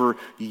over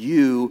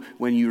you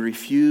when you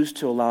refuse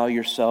to allow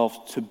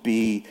yourself to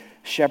be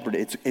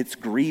shepherded. It's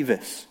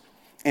grievous.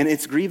 And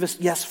it's grievous,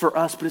 yes, for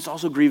us, but it's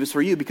also grievous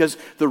for you, because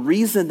the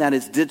reason that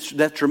it's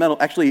detrimental,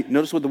 actually,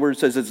 notice what the word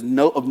says, it's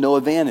of no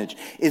advantage.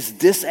 It's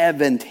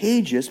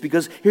disadvantageous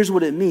because here's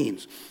what it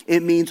means.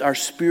 It means our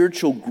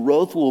spiritual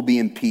growth will be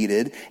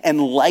impeded and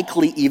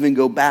likely even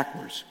go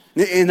backwards.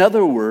 In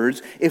other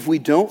words, if we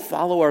don't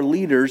follow our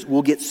leaders,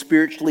 we'll get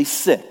spiritually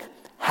sick.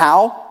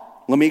 How?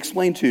 Let me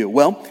explain to you.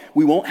 Well,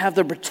 we won't have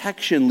the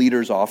protection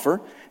leaders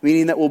offer,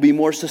 meaning that we'll be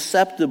more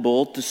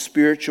susceptible to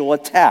spiritual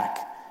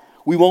attack.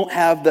 We won't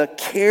have the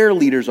care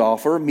leaders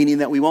offer, meaning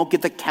that we won't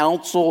get the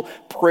counsel,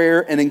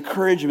 prayer, and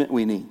encouragement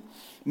we need.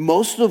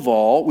 Most of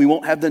all, we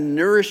won't have the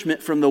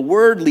nourishment from the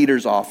word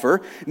leaders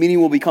offer, meaning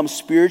we'll become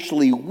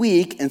spiritually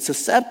weak and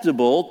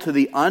susceptible to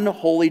the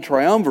unholy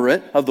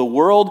triumvirate of the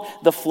world,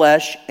 the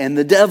flesh, and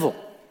the devil.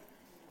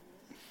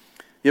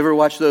 You ever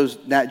watch those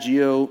Nat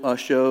Geo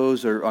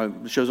shows or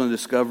shows on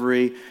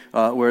Discovery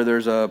where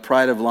there's a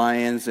pride of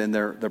lions and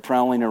they're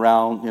prowling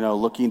around,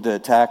 looking to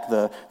attack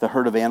the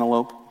herd of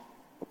antelope?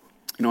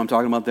 You know what I'm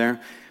talking about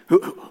there?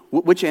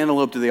 Which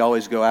antelope do they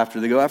always go after?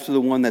 They go after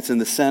the one that's in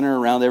the center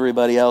around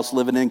everybody else,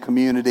 living in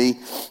community,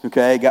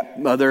 okay?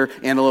 Got other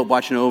antelope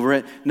watching over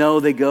it. No,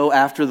 they go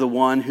after the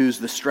one who's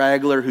the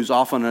straggler, who's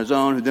off on his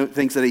own, who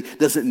thinks that he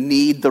doesn't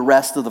need the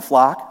rest of the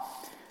flock.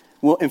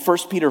 Well, in 1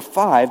 Peter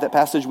 5, that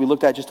passage we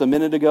looked at just a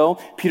minute ago,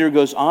 Peter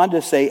goes on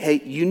to say,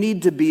 hey, you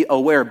need to be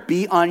aware,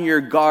 be on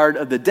your guard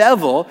of the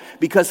devil,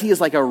 because he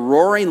is like a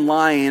roaring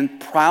lion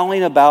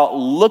prowling about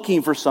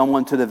looking for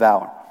someone to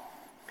devour.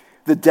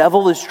 The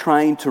devil is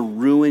trying to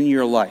ruin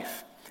your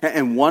life.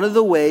 And one of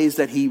the ways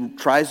that he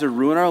tries to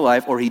ruin our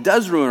life, or he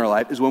does ruin our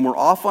life, is when we're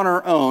off on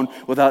our own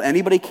without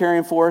anybody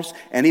caring for us,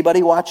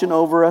 anybody watching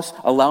over us,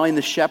 allowing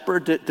the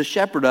shepherd to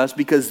shepherd us,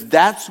 because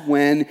that's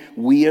when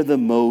we are the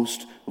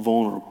most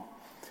vulnerable.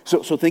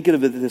 So think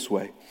of it this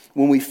way.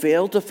 When we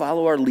fail to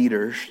follow our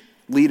leaders,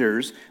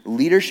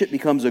 leadership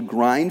becomes a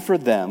grind for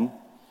them,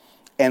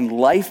 and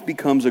life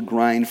becomes a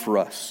grind for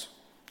us.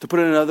 To put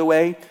it another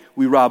way,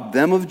 we rob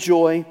them of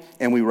joy,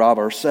 and we rob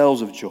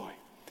ourselves of joy.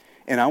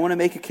 And I want to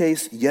make a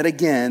case yet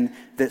again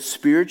that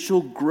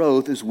spiritual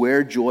growth is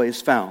where joy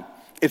is found.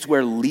 It's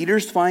where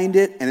leaders find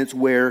it, and it's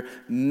where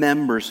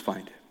members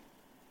find it.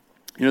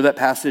 You know that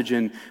passage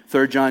in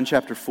 3 John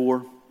chapter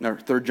 4, or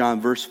 3 John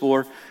verse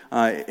 4?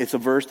 It's a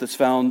verse that's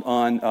found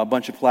on a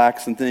bunch of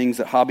plaques and things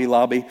at Hobby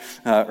Lobby,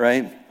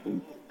 right?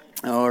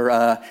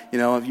 Or,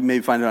 you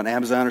maybe find it on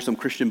Amazon or some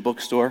Christian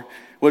bookstore.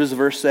 What does the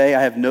verse say?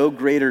 I have no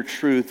greater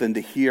truth than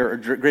to hear, or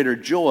greater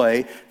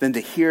joy than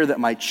to hear that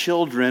my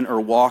children are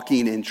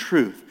walking in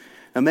truth.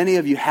 Now, many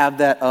of you have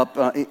that up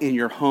in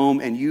your home,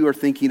 and you are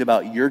thinking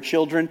about your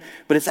children,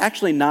 but it's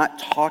actually not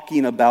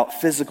talking about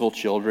physical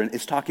children.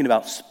 It's talking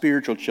about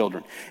spiritual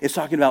children. It's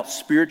talking about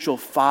spiritual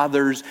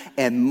fathers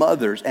and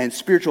mothers, and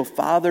spiritual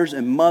fathers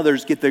and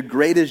mothers get their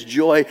greatest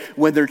joy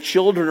when their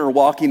children are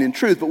walking in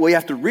truth. But what you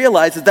have to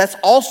realize is that's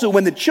also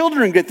when the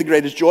children get the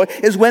greatest joy,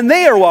 is when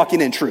they are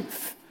walking in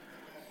truth.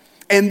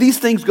 And these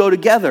things go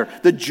together.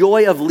 The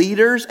joy of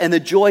leaders and the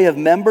joy of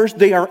members,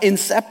 they are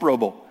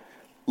inseparable.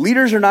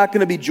 Leaders are not going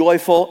to be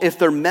joyful if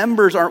their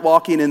members aren't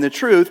walking in the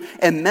truth,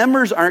 and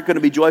members aren't going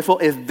to be joyful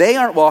if they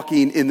aren't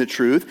walking in the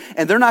truth,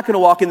 and they're not going to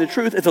walk in the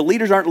truth if the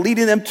leaders aren't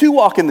leading them to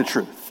walk in the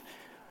truth.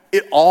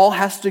 It all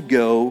has to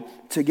go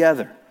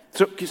together.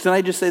 So can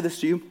I just say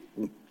this to you?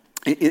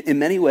 In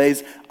many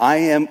ways, I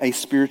am a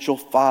spiritual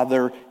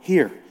father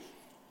here.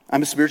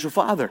 I'm a spiritual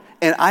father,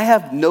 and I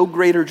have no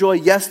greater joy,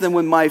 yes, than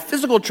when my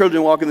physical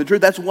children walk in the truth.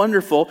 That's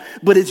wonderful,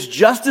 but it's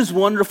just as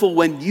wonderful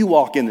when you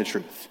walk in the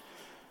truth.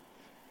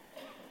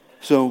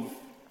 So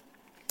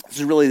this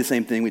is really the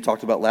same thing we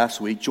talked about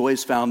last week. Joy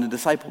is found in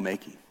disciple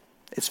making.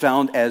 It's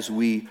found as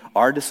we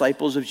are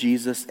disciples of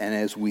Jesus and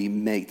as we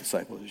make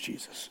disciples of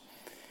Jesus.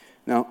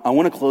 Now, I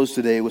want to close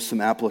today with some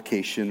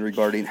application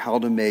regarding how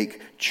to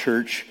make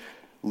church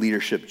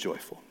leadership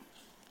joyful.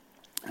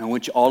 And I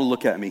want you all to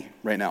look at me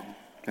right now,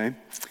 okay?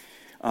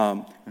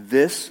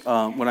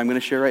 What I'm going to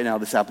share right now,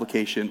 this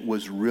application,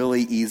 was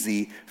really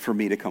easy for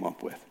me to come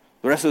up with.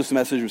 The rest of this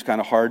message was kind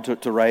of hard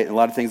to write, and a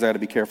lot of things I got to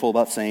be careful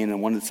about saying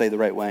and wanted to say the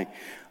right way.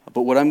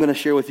 But what I'm going to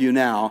share with you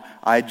now,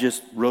 I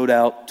just wrote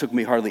out, took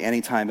me hardly any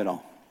time at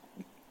all.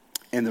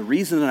 And the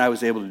reason that I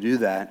was able to do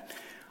that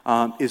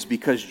is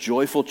because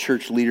joyful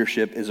church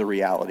leadership is a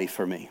reality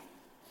for me.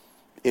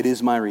 It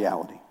is my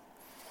reality.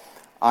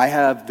 I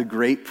have the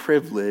great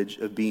privilege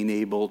of being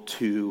able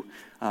to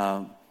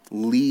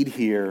lead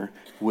here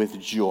with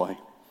joy.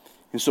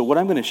 And so what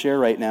I'm going to share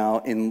right now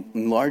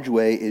in large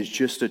way is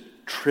just a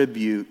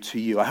tribute to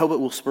you. I hope it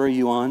will spur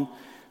you on,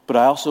 but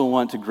I also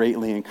want to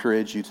greatly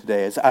encourage you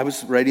today. As I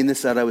was writing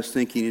this out, I was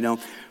thinking,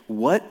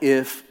 what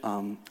if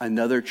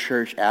another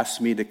church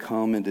asked me to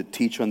come and to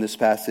teach on this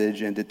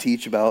passage and to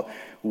teach about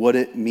what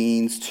it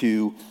means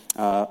to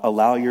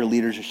allow your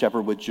leaders to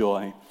shepherd with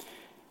joy?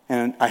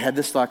 And I had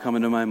this thought come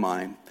into my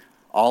mind.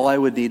 All I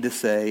would need to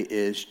say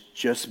is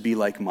just be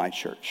like my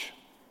church.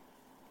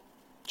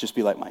 Just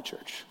be like my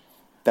church.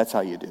 That's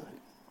how you do it.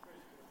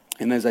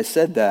 And as I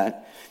said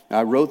that,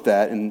 I wrote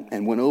that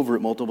and went over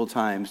it multiple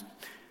times.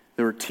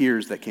 There were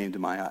tears that came to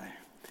my eye.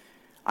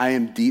 I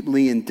am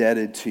deeply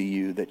indebted to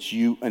you that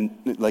you, and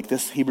like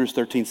this Hebrews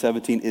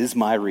 13:17 is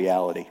my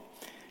reality.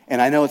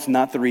 And I know it's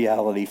not the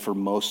reality for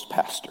most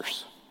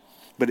pastors,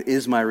 but it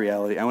is my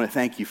reality. I want to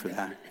thank you for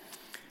that.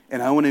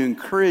 And I want to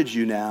encourage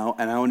you now,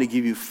 and I want to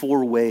give you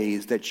 4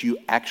 ways that you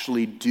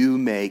actually do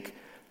make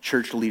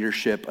church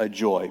leadership a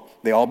joy.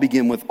 They all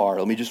begin with R.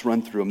 Let me just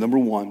run through them. Number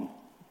 1,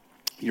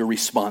 you're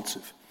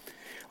responsive.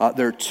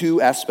 There are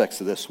 2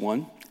 aspects of this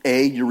one.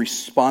 A, you're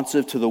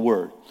responsive to the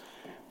word.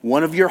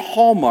 One of your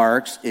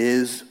hallmarks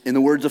is, in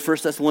the words of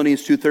 1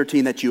 Thessalonians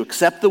 2:13, that you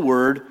accept the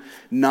word,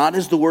 not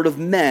as the word of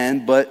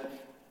men, but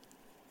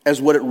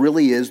as what it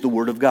really is, the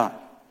word of God.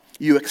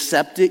 You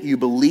accept it, you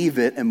believe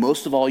it, and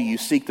most of all, you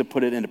seek to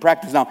put it into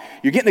practice. Now,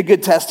 you're getting a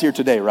good test here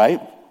today,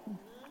 right?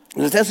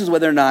 The test is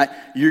whether or not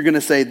you're going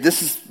to say,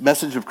 this is the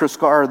message of Chris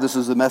Carr, or this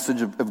is the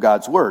message of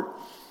God's word.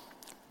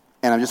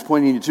 And I'm just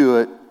pointing you to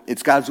it.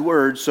 It's God's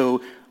word,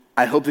 so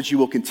I hope that you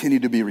will continue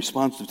to be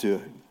responsive to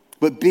it.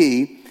 But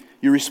B,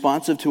 you're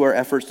responsive to our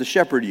efforts to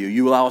shepherd you.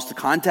 You allow us to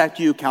contact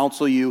you,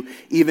 counsel you,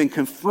 even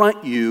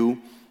confront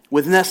you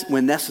when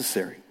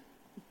necessary.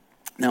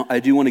 Now,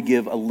 I do want to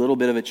give a little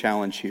bit of a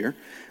challenge here.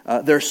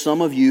 There are some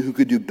of you who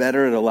could do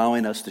better at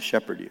allowing us to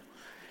shepherd you.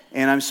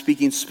 And I'm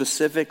speaking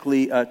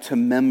specifically to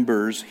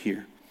members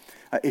here.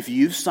 If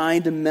you've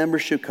signed a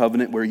membership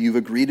covenant where you've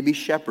agreed to be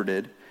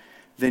shepherded,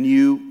 then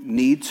you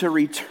need to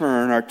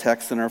return our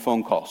texts and our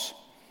phone calls.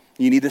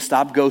 You need to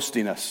stop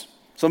ghosting us.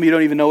 Some of you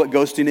don't even know what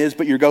ghosting is,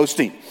 but you're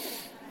ghosting.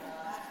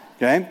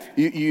 Okay?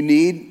 You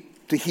need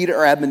to heed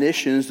our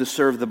admonitions to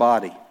serve the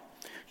body.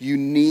 You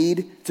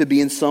need to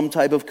be in some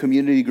type of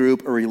community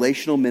group or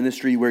relational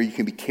ministry where you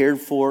can be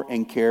cared for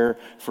and care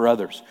for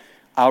others.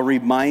 I'll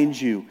remind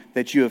you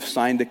that you have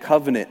signed a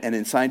covenant, and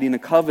in signing a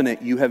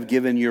covenant, you have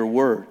given your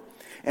word.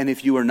 And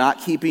if you are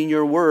not keeping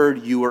your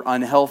word, you are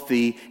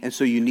unhealthy, and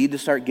so you need to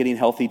start getting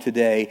healthy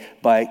today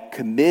by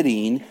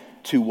committing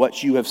to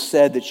what you have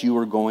said that you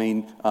are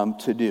going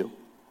to do.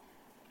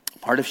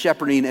 Part of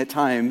shepherding at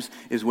times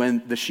is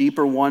when the sheep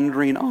are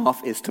wandering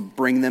off is to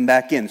bring them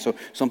back in. So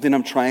something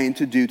I'm trying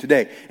to do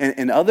today.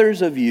 And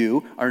others of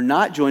you are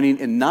not joining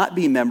and not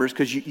being members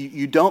because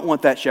you don't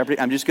want that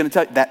shepherding. I'm just going to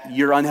tell you that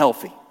you're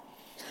unhealthy.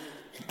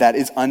 That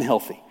is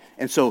unhealthy.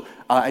 And so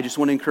I just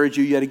want to encourage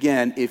you yet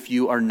again, if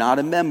you are not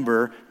a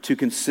member, to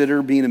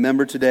consider being a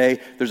member today.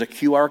 There's a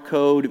QR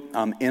code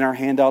in our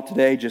handout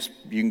today. Just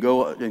you can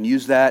go and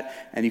use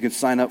that, and you can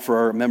sign up for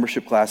our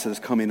membership classes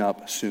coming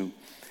up soon.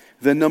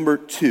 Then number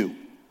 2,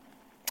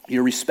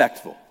 you're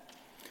respectful.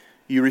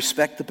 You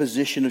respect the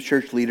position of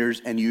church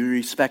leaders, and you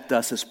respect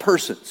us as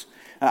persons.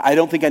 I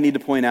don't think I need to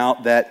point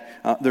out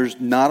that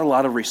there's not a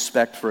lot of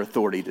respect for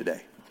authority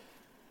today.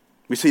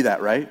 We see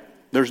that, right?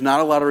 There's not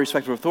a lot of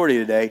respect for authority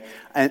today.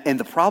 And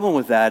the problem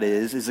with that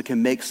is it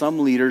can make some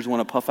leaders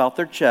want to puff out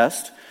their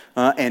chest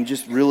and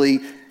just really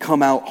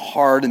come out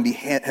hard and be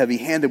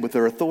heavy-handed with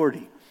their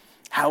authority.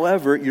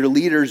 However, your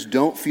leaders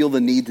don't feel the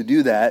need to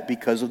do that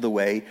because of the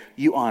way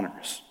you honor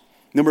us.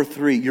 Number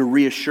 3, you're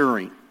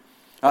reassuring.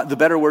 The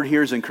better word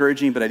here is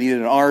encouraging, but I needed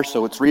an R,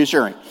 so it's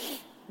reassuring.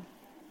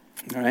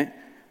 All right?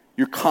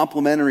 You're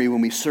complimentary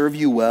when we serve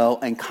you well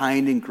and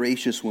kind and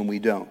gracious when we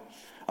don't.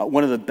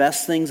 One of the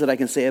best things that I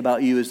can say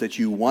about you is that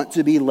you want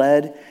to be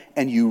led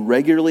and you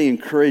regularly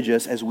encourage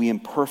us as we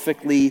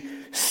imperfectly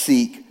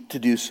seek to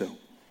do so.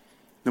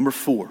 Number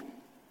 4,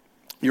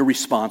 you're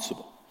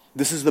responsible.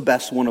 This is the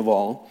best one of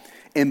all.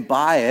 And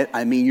by it,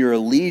 I mean your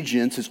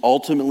allegiance is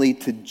ultimately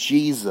to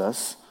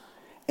Jesus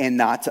and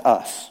not to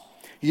us.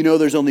 You know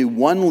there's only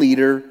one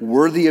leader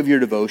worthy of your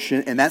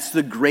devotion, and that's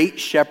the great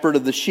shepherd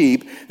of the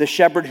sheep, the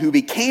shepherd who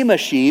became a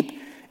sheep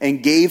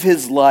and gave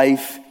his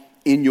life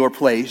in your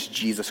place,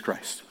 Jesus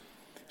Christ.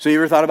 So you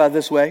ever thought about it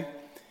this way?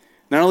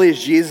 Not only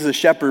is Jesus a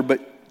shepherd,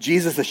 but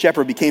Jesus the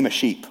shepherd became a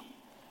sheep.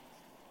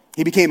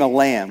 He became a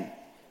lamb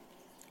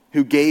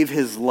who gave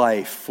his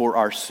life for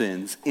our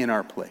sins in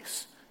our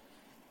place.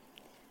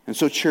 And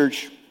so,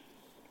 church,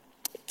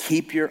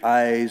 keep your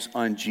eyes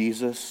on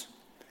Jesus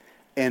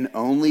and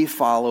only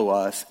follow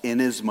us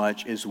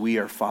inasmuch as we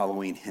are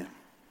following him,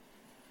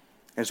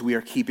 as we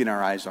are keeping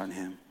our eyes on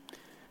him.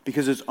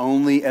 Because it's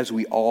only as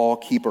we all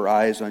keep our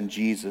eyes on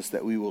Jesus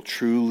that we will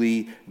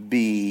truly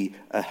be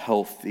a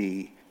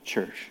healthy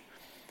church.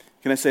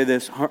 Can I say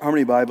this?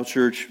 Harmony Bible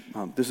Church,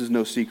 this is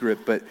no secret,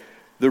 but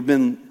there have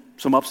been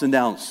some ups and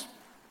downs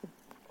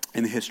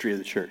in the history of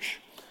the church.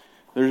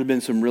 There's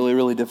been some really,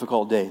 really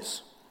difficult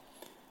days.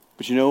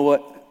 But you know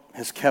what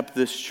has kept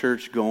this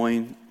church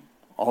going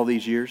all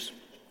these years?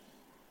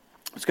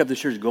 What's kept this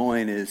church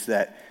going is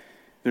that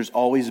there's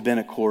always been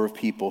a core of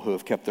people who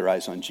have kept their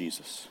eyes on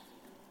Jesus.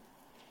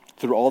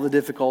 Through all the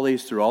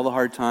difficulties, through all the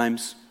hard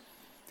times,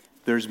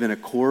 there's been a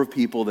core of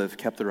people that have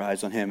kept their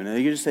eyes on him. And I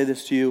can just say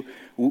this to you,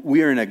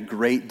 we are in a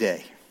great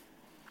day.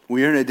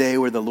 We are in a day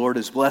where the Lord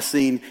is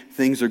blessing,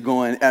 things are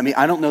going,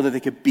 I don't know that they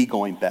could be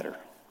going better.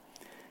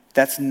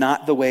 That's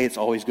not the way it's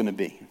always going to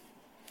be.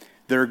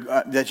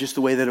 That's just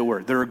the way that it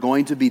works. There are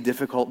going to be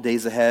difficult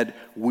days ahead.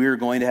 We're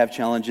going to have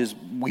challenges.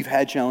 We've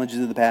had challenges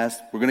in the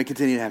past. We're going to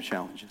continue to have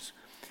challenges.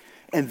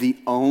 And the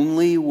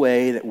only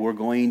way that we're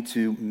going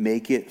to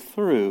make it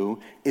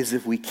through is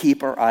if we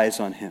keep our eyes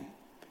on him.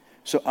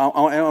 So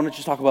I want to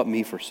just talk about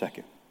me for a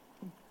second.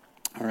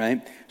 All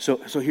right? So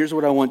here's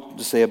what I want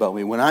to say about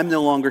me. When I'm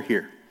no longer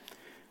here,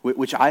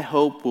 which I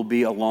hope will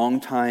be a long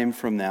time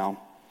from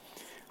now,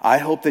 I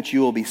hope that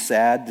you will be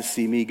sad to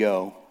see me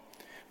go,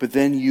 but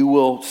then you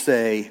will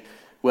say,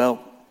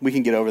 well, we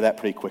can get over that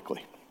pretty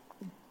quickly.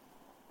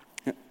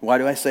 Why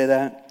do I say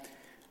that?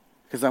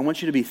 Because I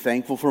want you to be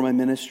thankful for my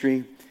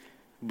ministry,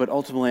 but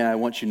ultimately I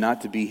want you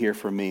not to be here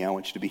for me. I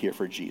want you to be here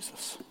for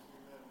Jesus.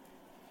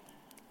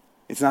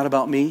 It's not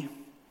about me.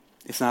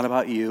 It's not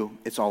about you.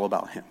 It's all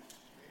about him.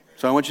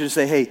 So I want you to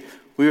say, hey,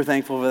 we were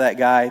thankful for that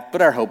guy,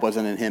 but our hope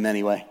wasn't in him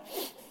anyway.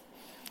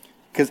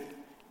 Because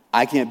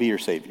I can't be your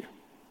Savior.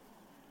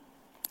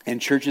 And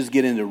churches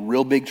get into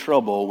real big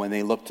trouble when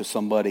they look to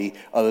somebody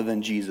other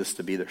than Jesus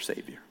to be their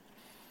Savior.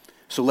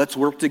 So let's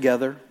work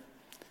together,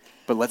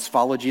 but let's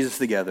follow Jesus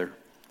together,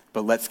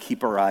 but let's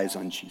keep our eyes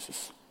on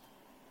Jesus.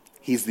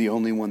 He's the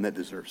only one that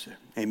deserves it.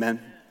 Amen?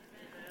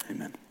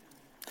 Amen.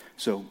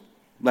 So,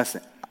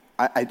 listen,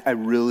 I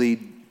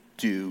really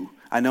do.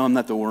 I know I'm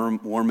not the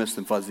warmest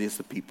and fuzziest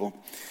of people,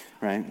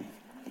 right?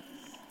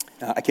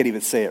 I can't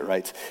even say it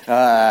right.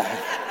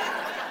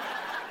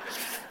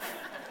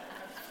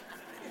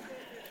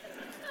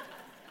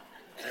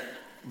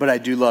 But I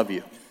do love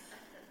you.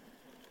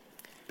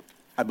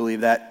 I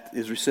believe that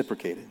is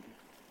reciprocated.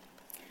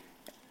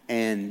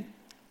 And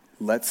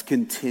let's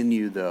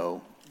continue,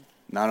 though,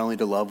 not only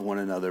to love one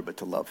another, but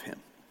to love him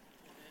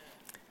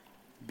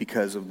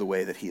because of the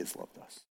way that he has loved us.